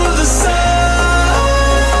wait for the sun.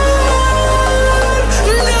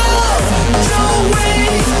 Don't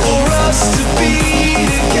wait for us to be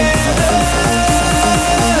together,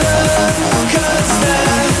 'cause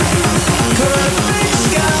that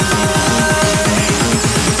perfect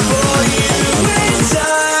sky for you and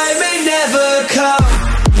I may never come.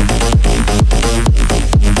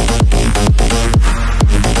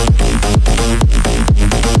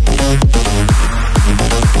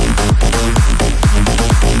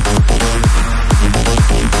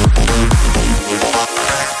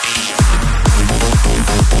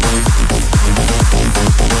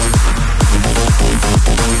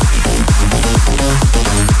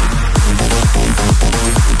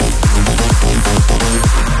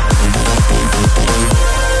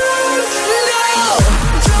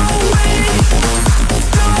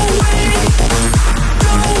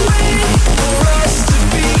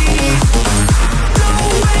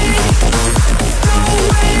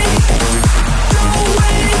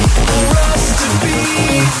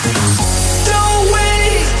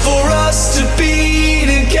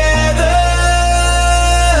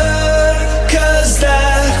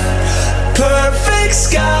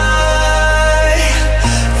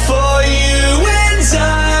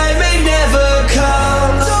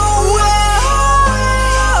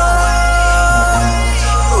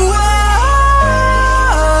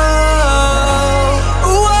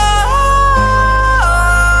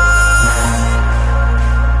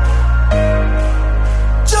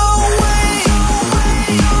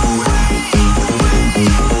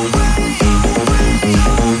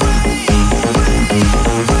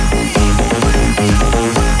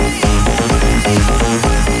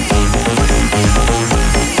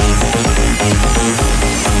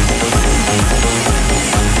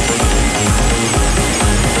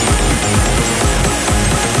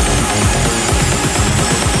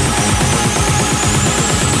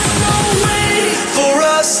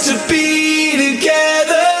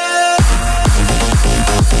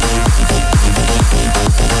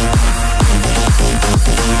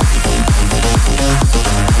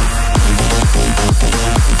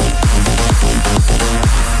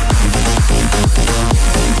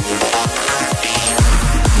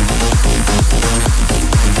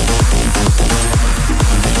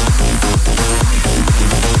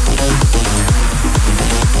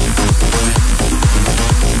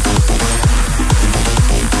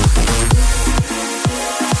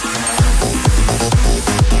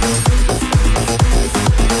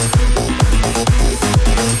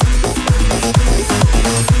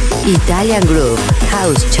 Italian Groove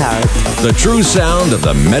House Chart. The true sound of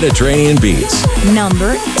the Mediterranean beats.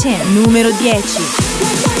 Number 10, numero 10.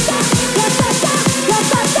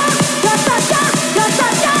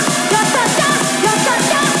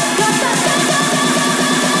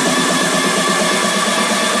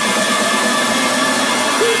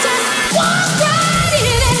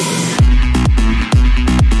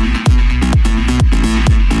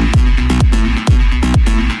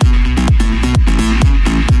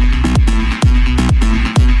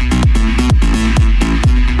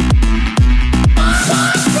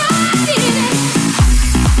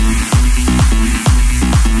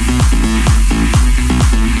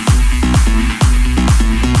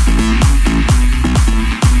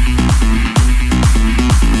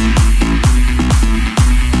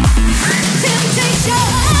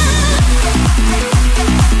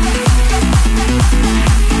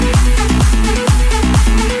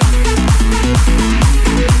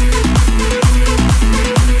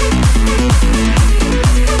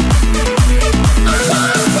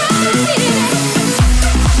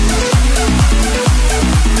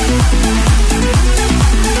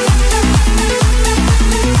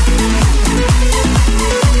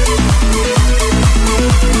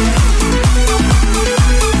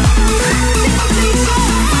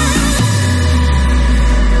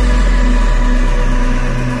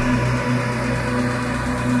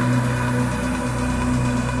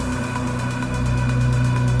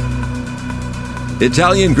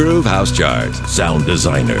 Italian Groove House Chart. Sound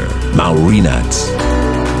designer, Maurinats.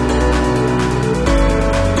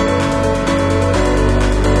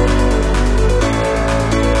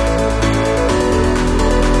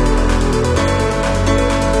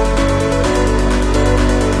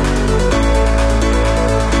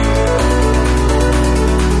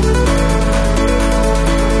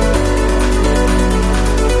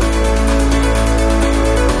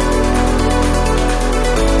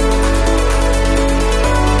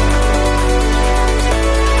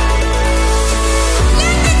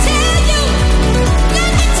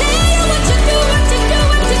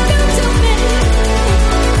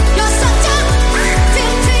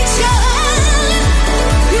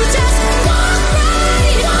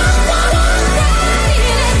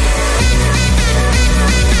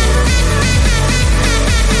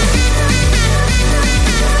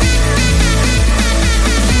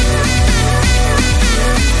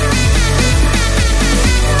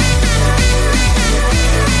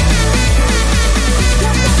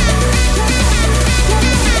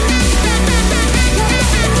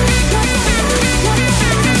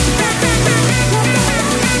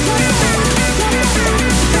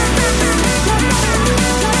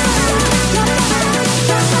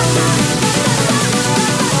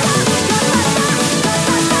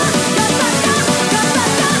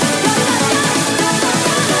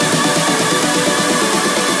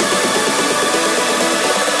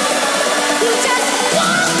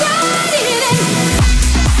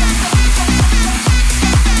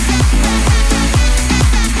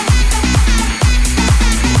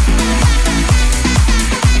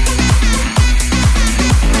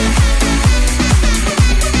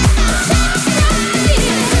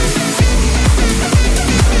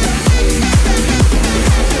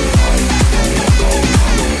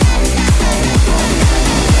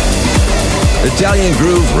 Italian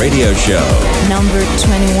Groove Radio Show. Number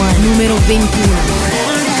 21, numero 21.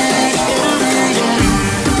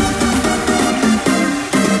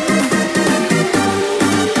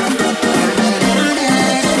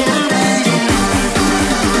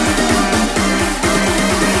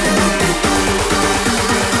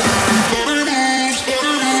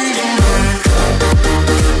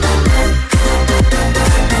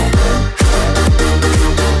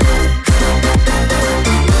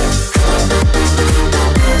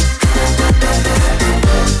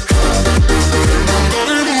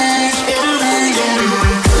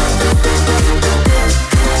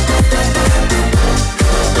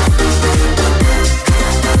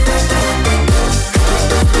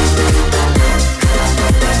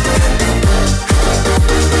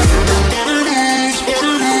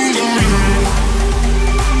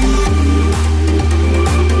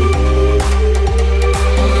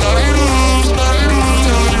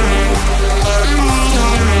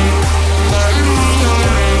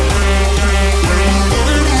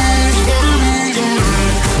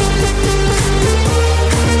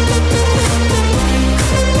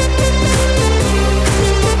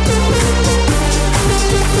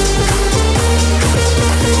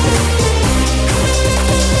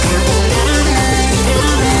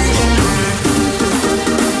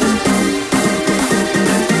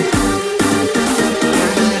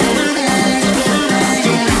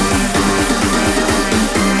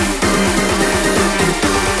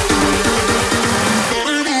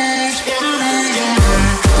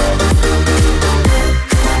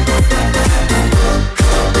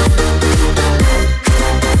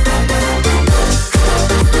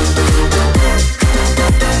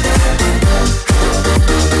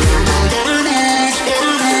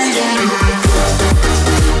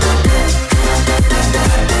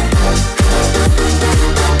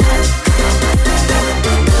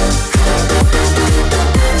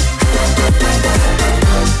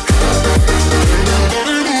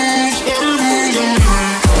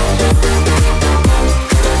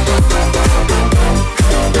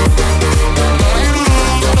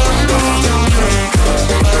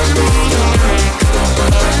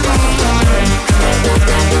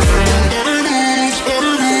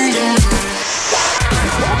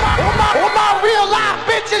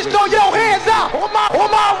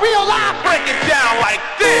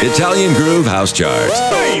 Italian Groove House Chart.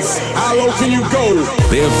 How low can you go?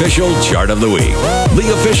 The official chart of the week.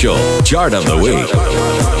 The official chart of the week.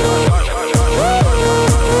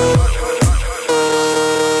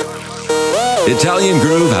 Italian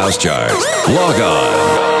Groove House Chart. Log on.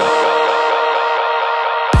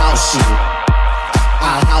 House you.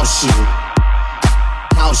 I house you.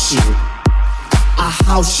 House you. I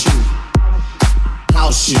house you.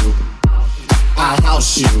 House you. I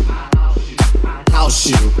house you. House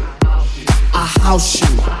you. I house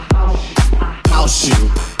you. house you.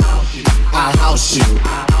 I house you.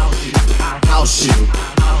 House you.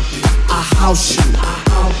 I house you.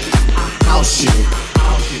 House you.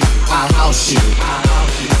 I house you.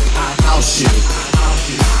 House you.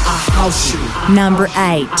 I house you. Number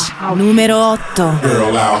 8. Numero 8.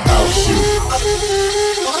 Girl, I'll house you.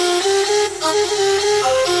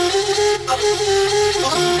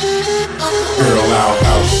 Girl, I'll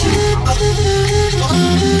house you.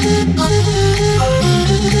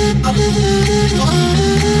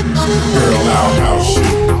 Girl, I'll house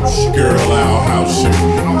you.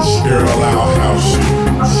 Girl, I'll house you. Girl, I'll house you.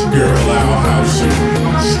 Girl, I'll house you.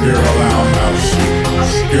 Girl, I'll house you.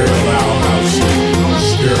 Girl, I'll house you. Girl, I'll house you.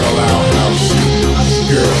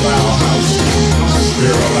 Girl, I'll house you.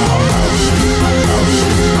 Girl, I'll house you. House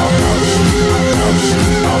you. I'll house you. House you.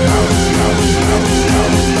 I'll house you. House you. House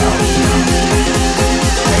you. House you.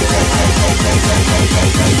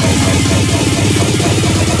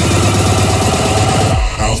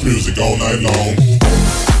 House music all night long.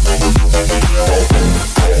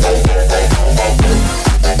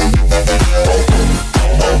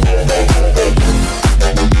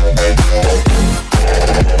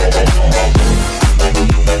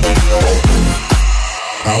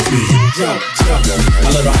 House music. Jump, jump, a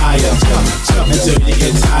little higher, jump, jump until you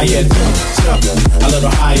get tired, jump, jump, a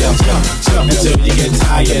little higher, jump, jump until you get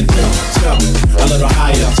tired, jump, jump, a little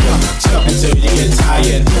higher, jump, jump until you get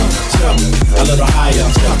tired, jump, jump, a little higher,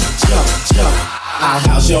 jump, jump, jump. I'll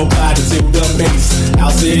house your body to the base.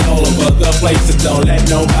 I'll sit all over the place, and don't let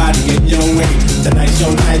nobody in your way. Tonight's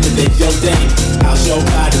your night, today's your day. House your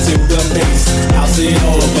body to the base. I'll sit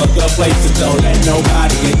all over the place, and don't let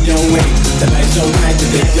nobody in your way. Tonight's your night,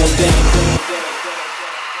 today's your day.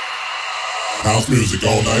 House music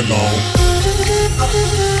all night long.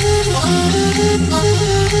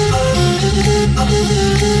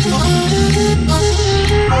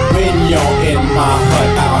 When you're in my hut,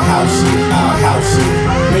 I'll house you, I'll house you.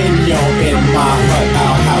 When you're in my hut,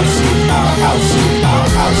 I'll house you, I'll house you, I'll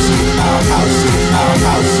house you, I'll house you, I'll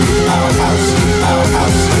house you, I'll house you, I'll house you, I'll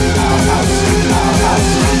house you, I'll house you, I'll house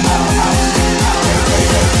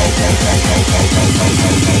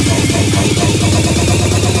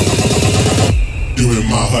You in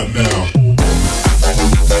my hut now.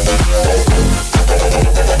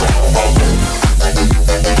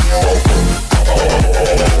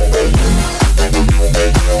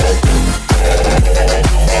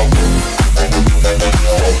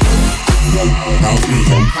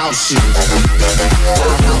 House you,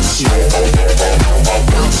 house you, house you,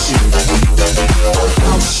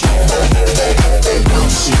 house you,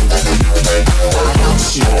 house you,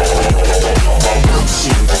 house you, house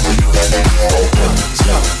you,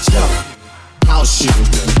 jump, jump, house you,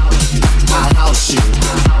 I house you,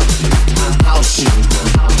 house you, I house you,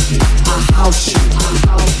 house you, I house you,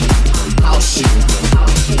 house you,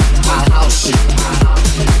 I house you.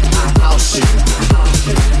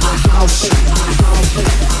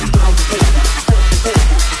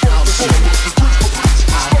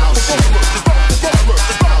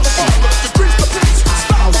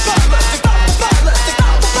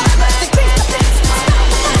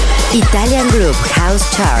 Italian Group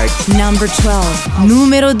House Chart Number 12.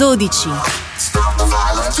 Numero 12. Stop the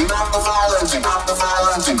violence, stop the violence, stop the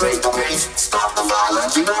violence, and break the pace. Stop the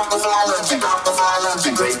violence, stop the violence, stop the violence,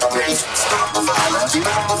 and break the pace. Stop the violence,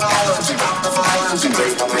 stop the violence, stop the violence, and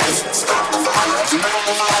break the pace. Stop the violence, stop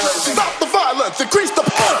the violence, stop the violence, increase the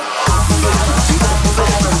power. Stop the violence, stop the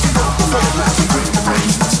violence, stop the violence, and break the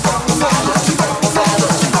pace. Stop the violence, stop the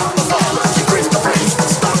violence, stop the violence, increase the pace.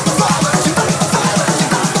 Stop the violence, stop the violence,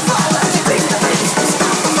 stop the violence, and break the pace.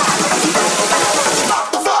 Stop the violence, stop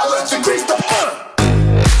the violence, increase the power.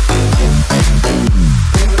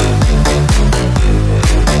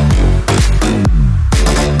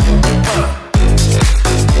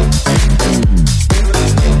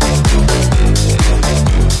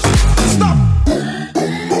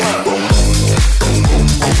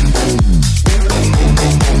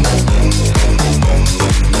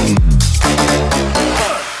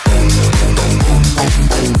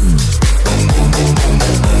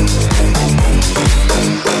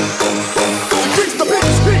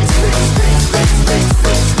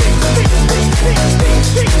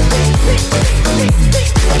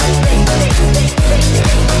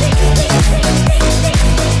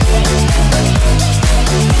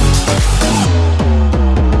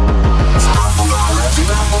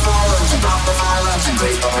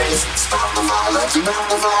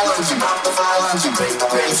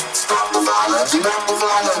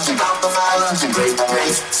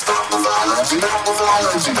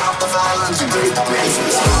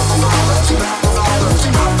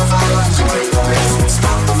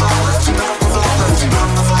 Stop the violence,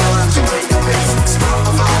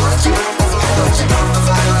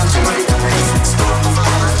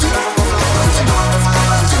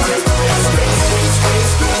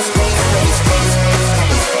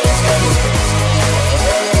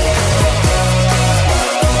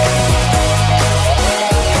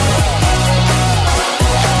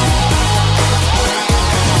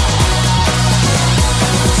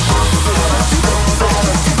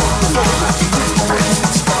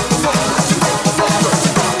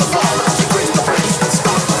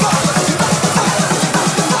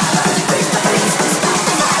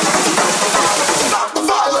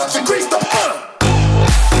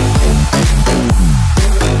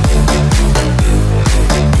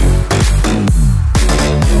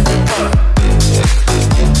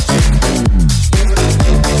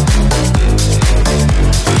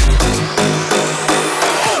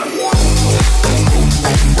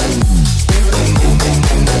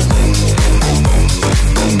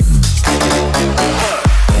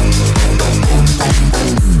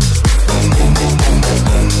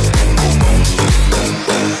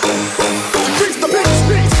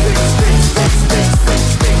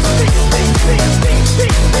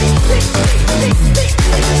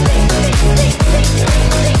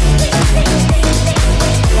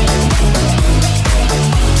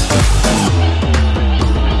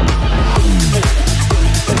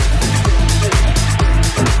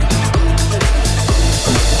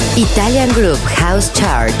 Italian Groove House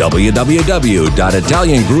Chart.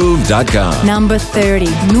 www.italiangroove.com. Number 30,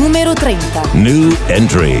 numero 30. New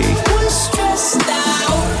entry.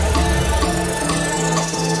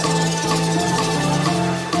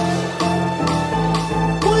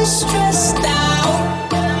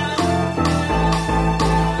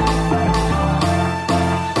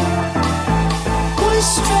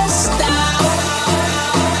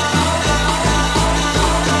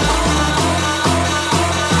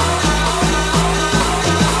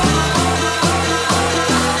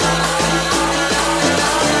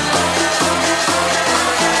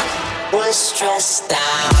 Stressed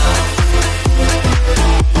out.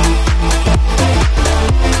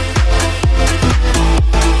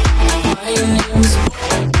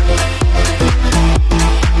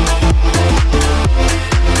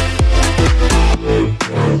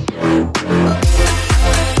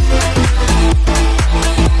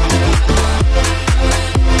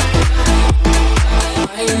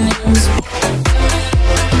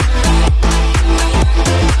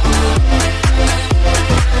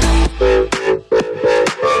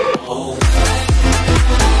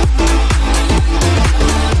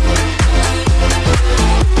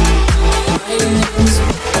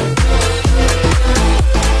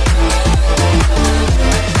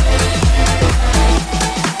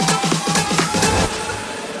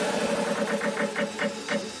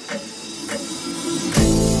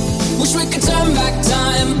 Wish we could turn back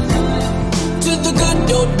time to the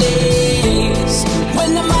good old days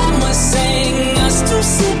when the mama sang us to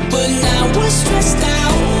sleep, but now we're stressed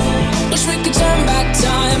out. Wish we could turn back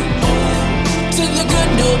time to the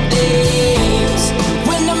good old days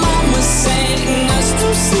when the mama sang us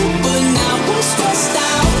to sleep, but now we're stressed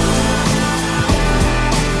out.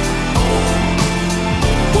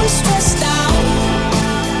 We're stressed out.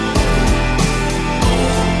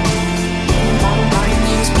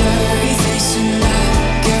 Blurry face and I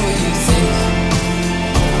care what you think.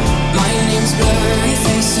 My name's blurry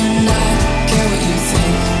face and I care what you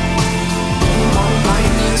think. My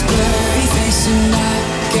name's blurry face and I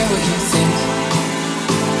care what you think.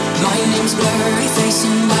 My name's blurry face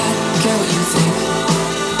and I care what you think.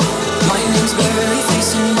 My name's blurry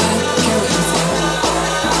face and I care what you think.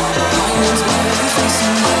 My name's blurry face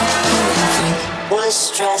and I care what you think. We're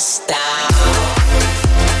stressed out.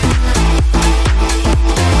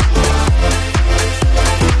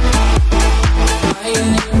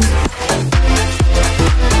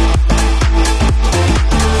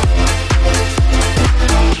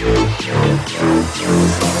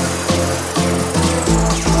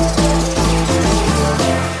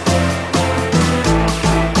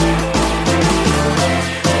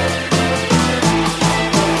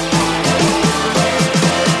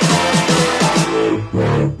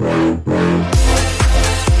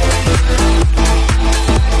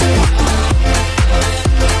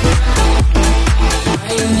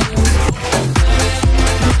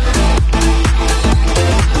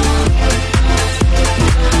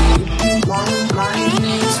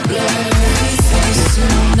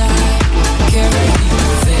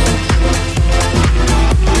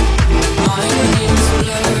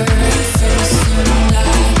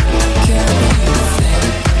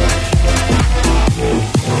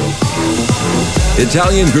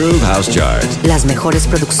 Italian Groove House Chart. Las mejores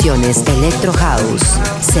producciones Electro House,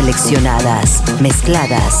 seleccionadas,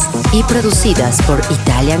 mezcladas y producidas por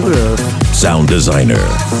Italian Groove. Sound designer,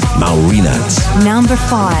 Maurinats. Number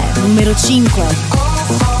 5, numero 5.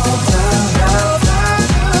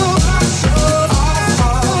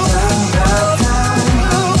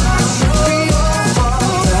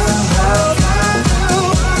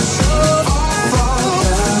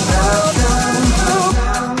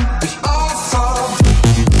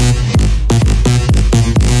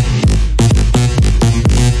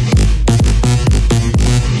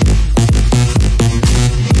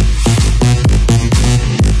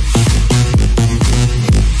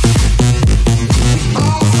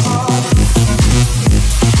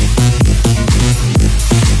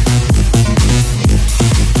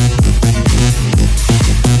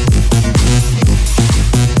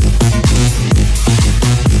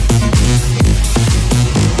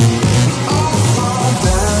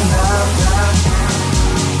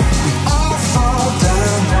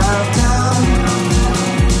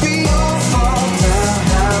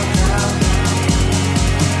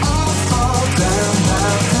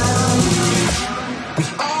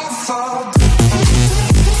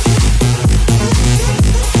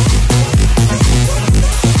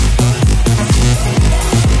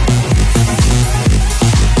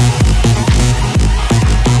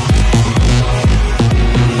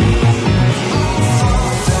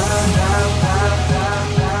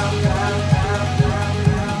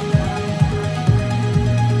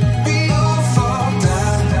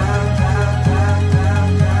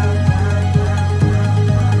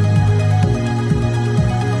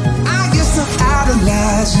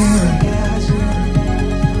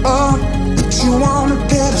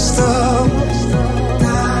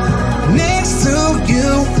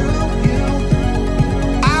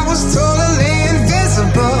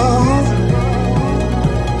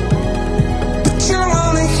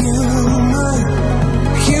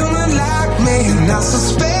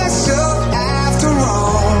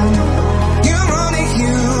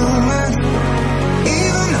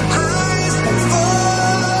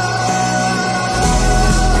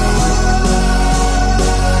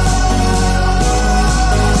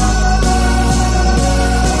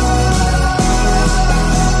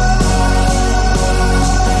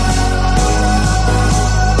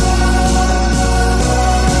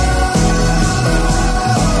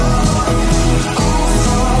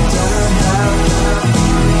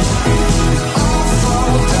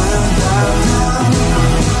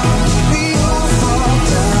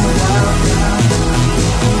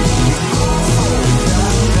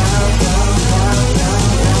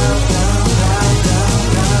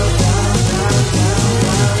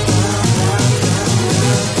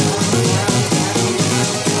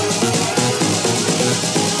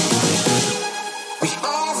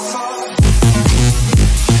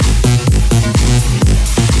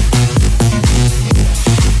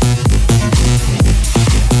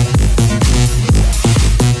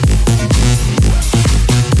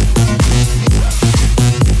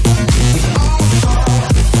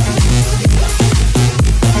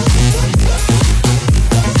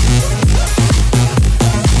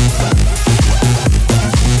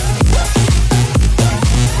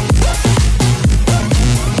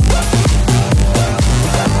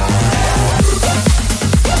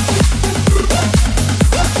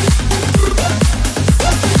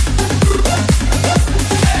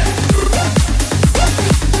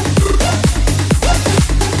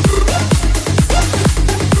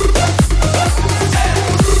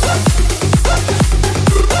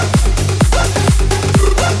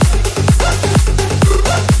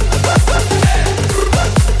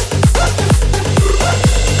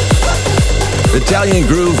 Italian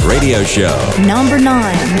Groove Radio Show. Number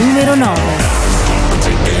 9, numero 9.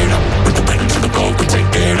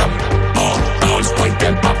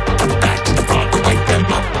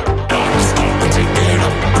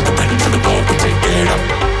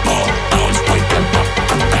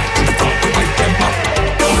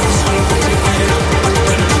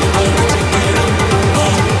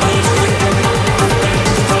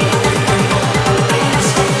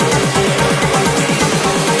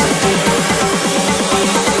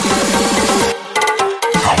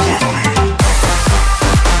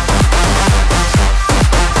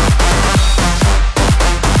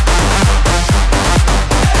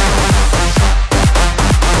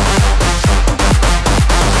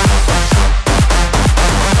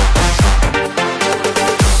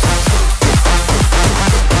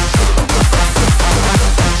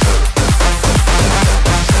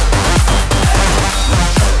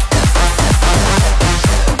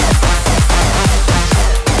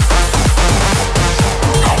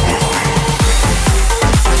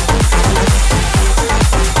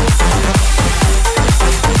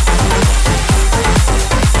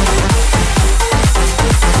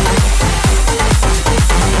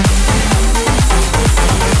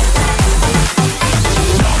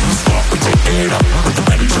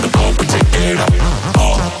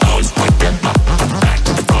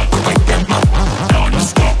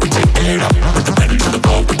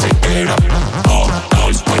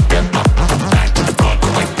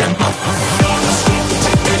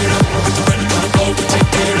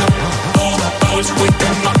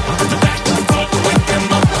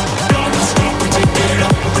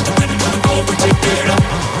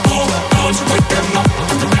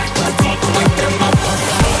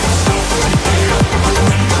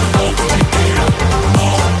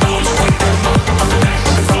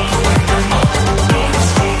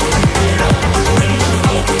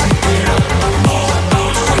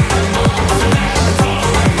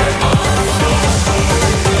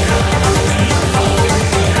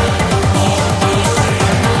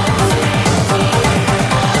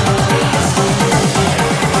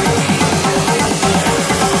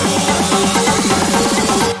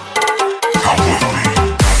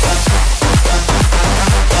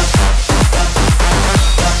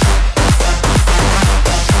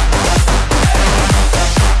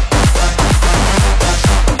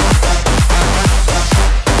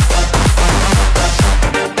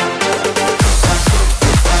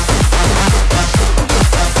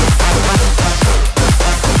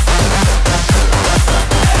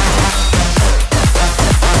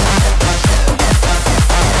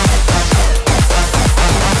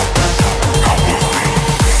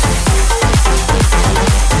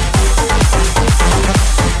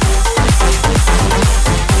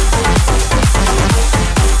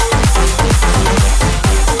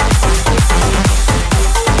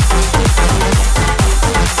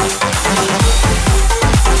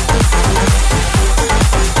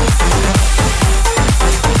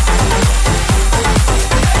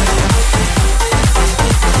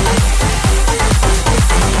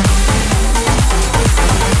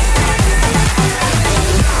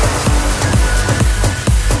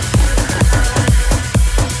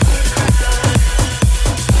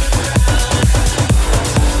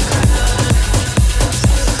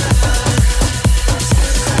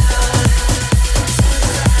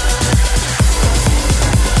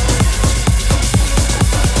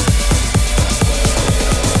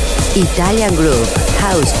 Italian Groove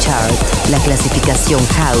House Chart, la clasificación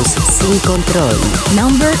house sin control.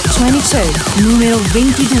 Number 22, numero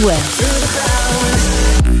 22.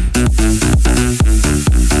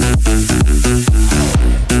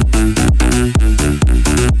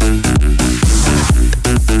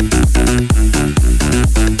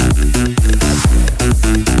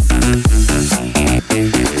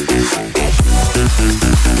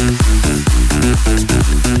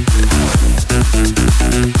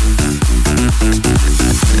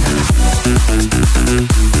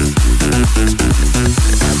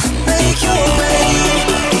 Make your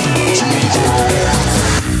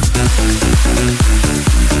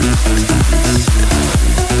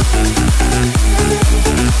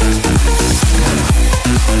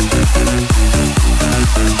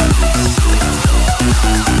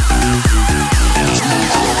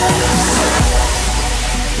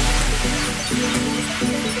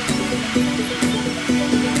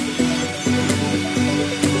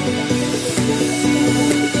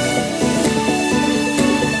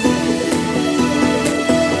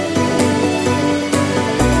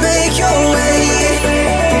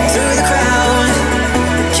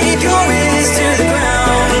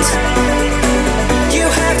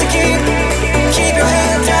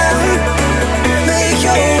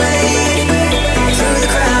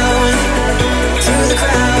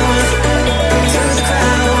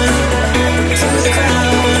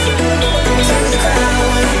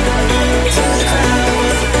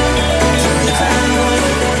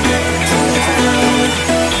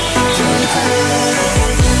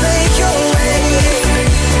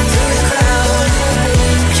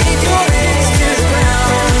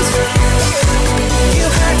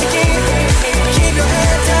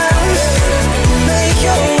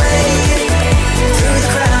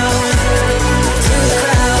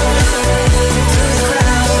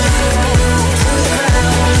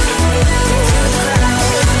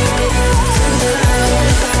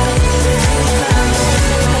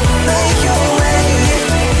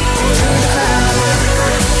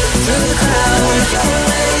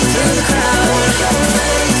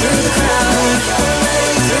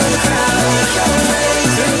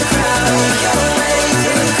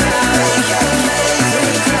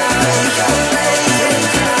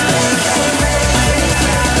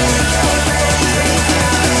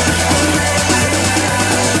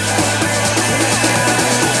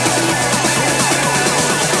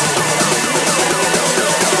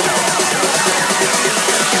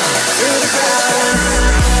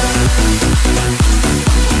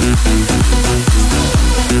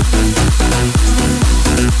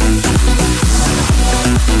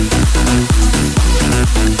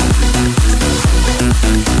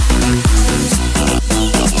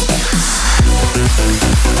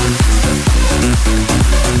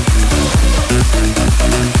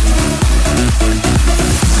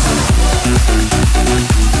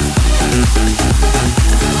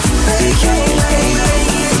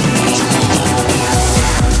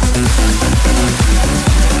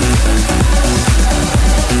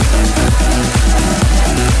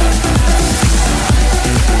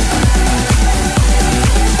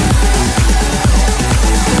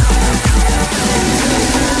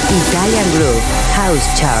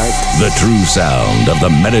Chart. The true sound of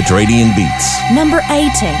the Mediterranean beats. Number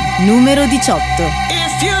 18, numero 18.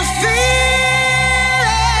 If you feel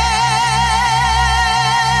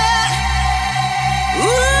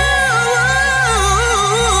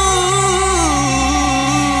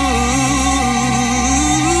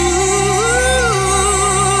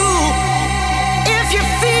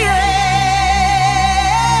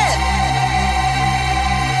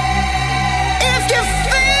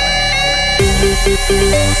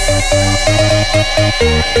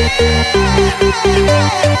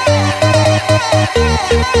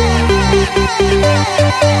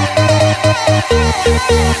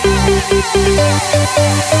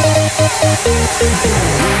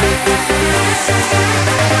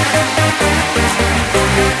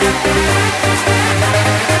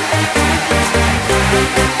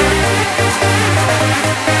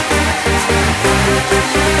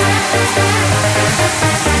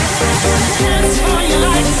dance for your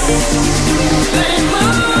life. Let it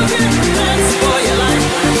move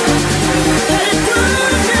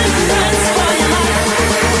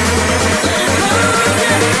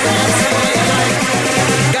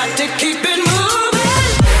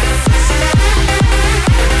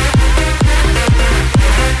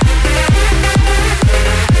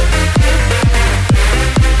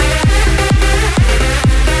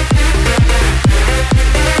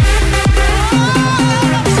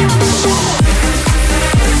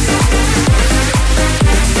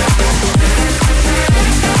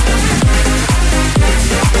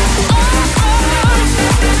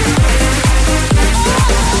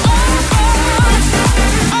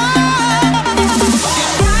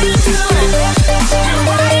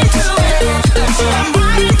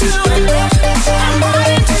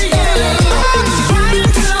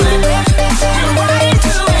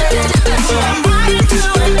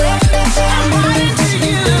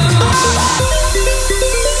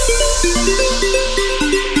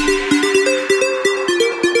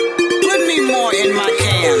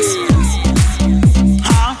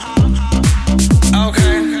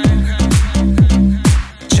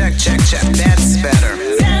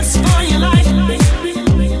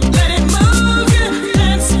you.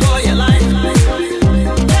 Dance for your life.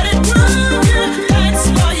 Let it groove you. Dance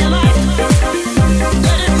for your life.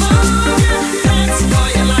 Let it move you. Dance for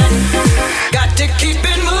your life.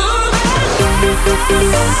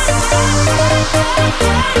 Got to keep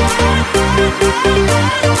it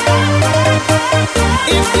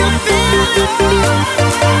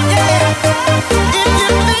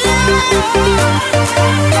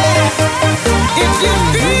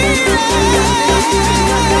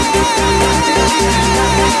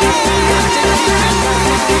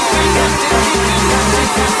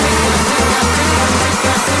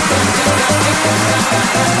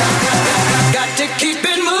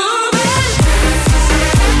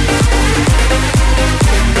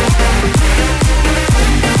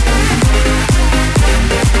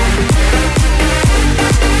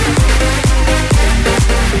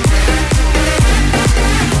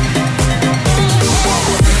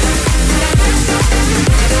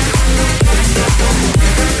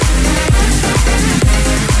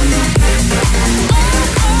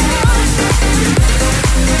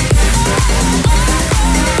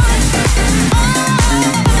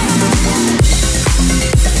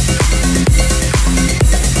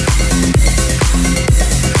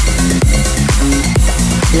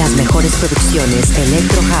producciones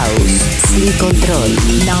Electro House, Sin Control.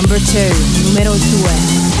 Number 2, numero 2. We'll be right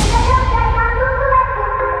back.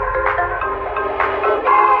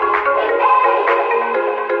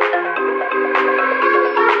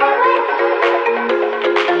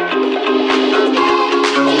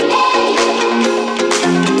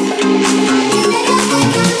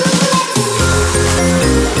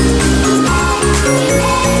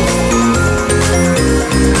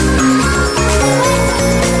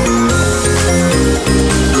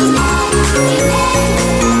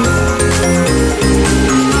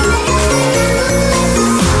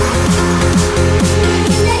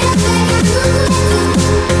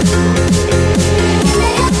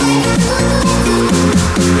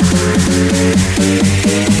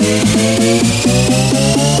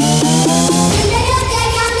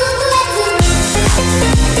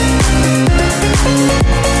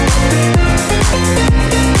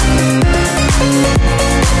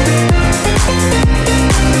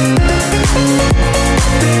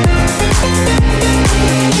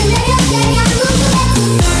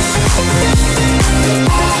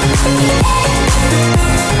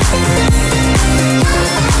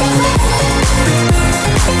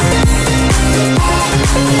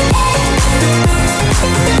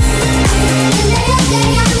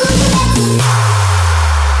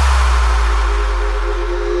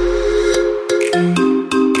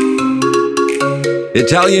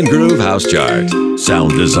 Italian Groove House Chart.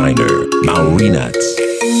 Sound designer, Maurinats.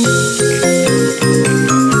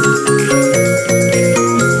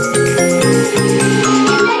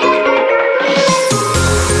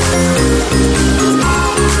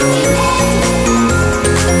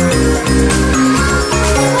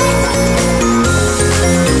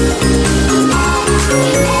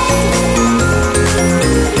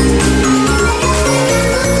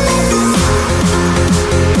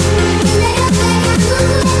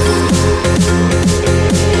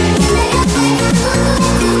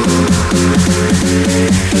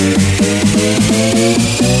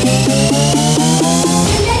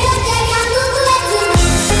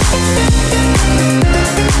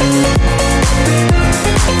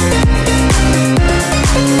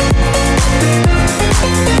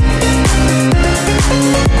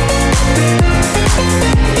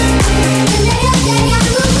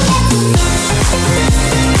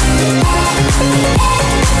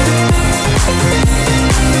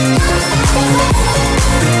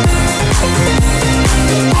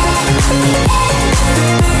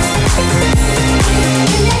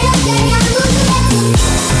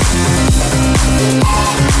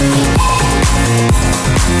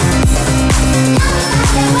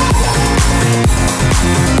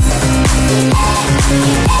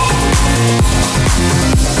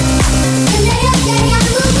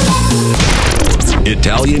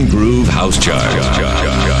 Italian Groove House Chart.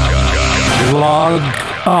 Log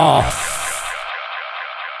off.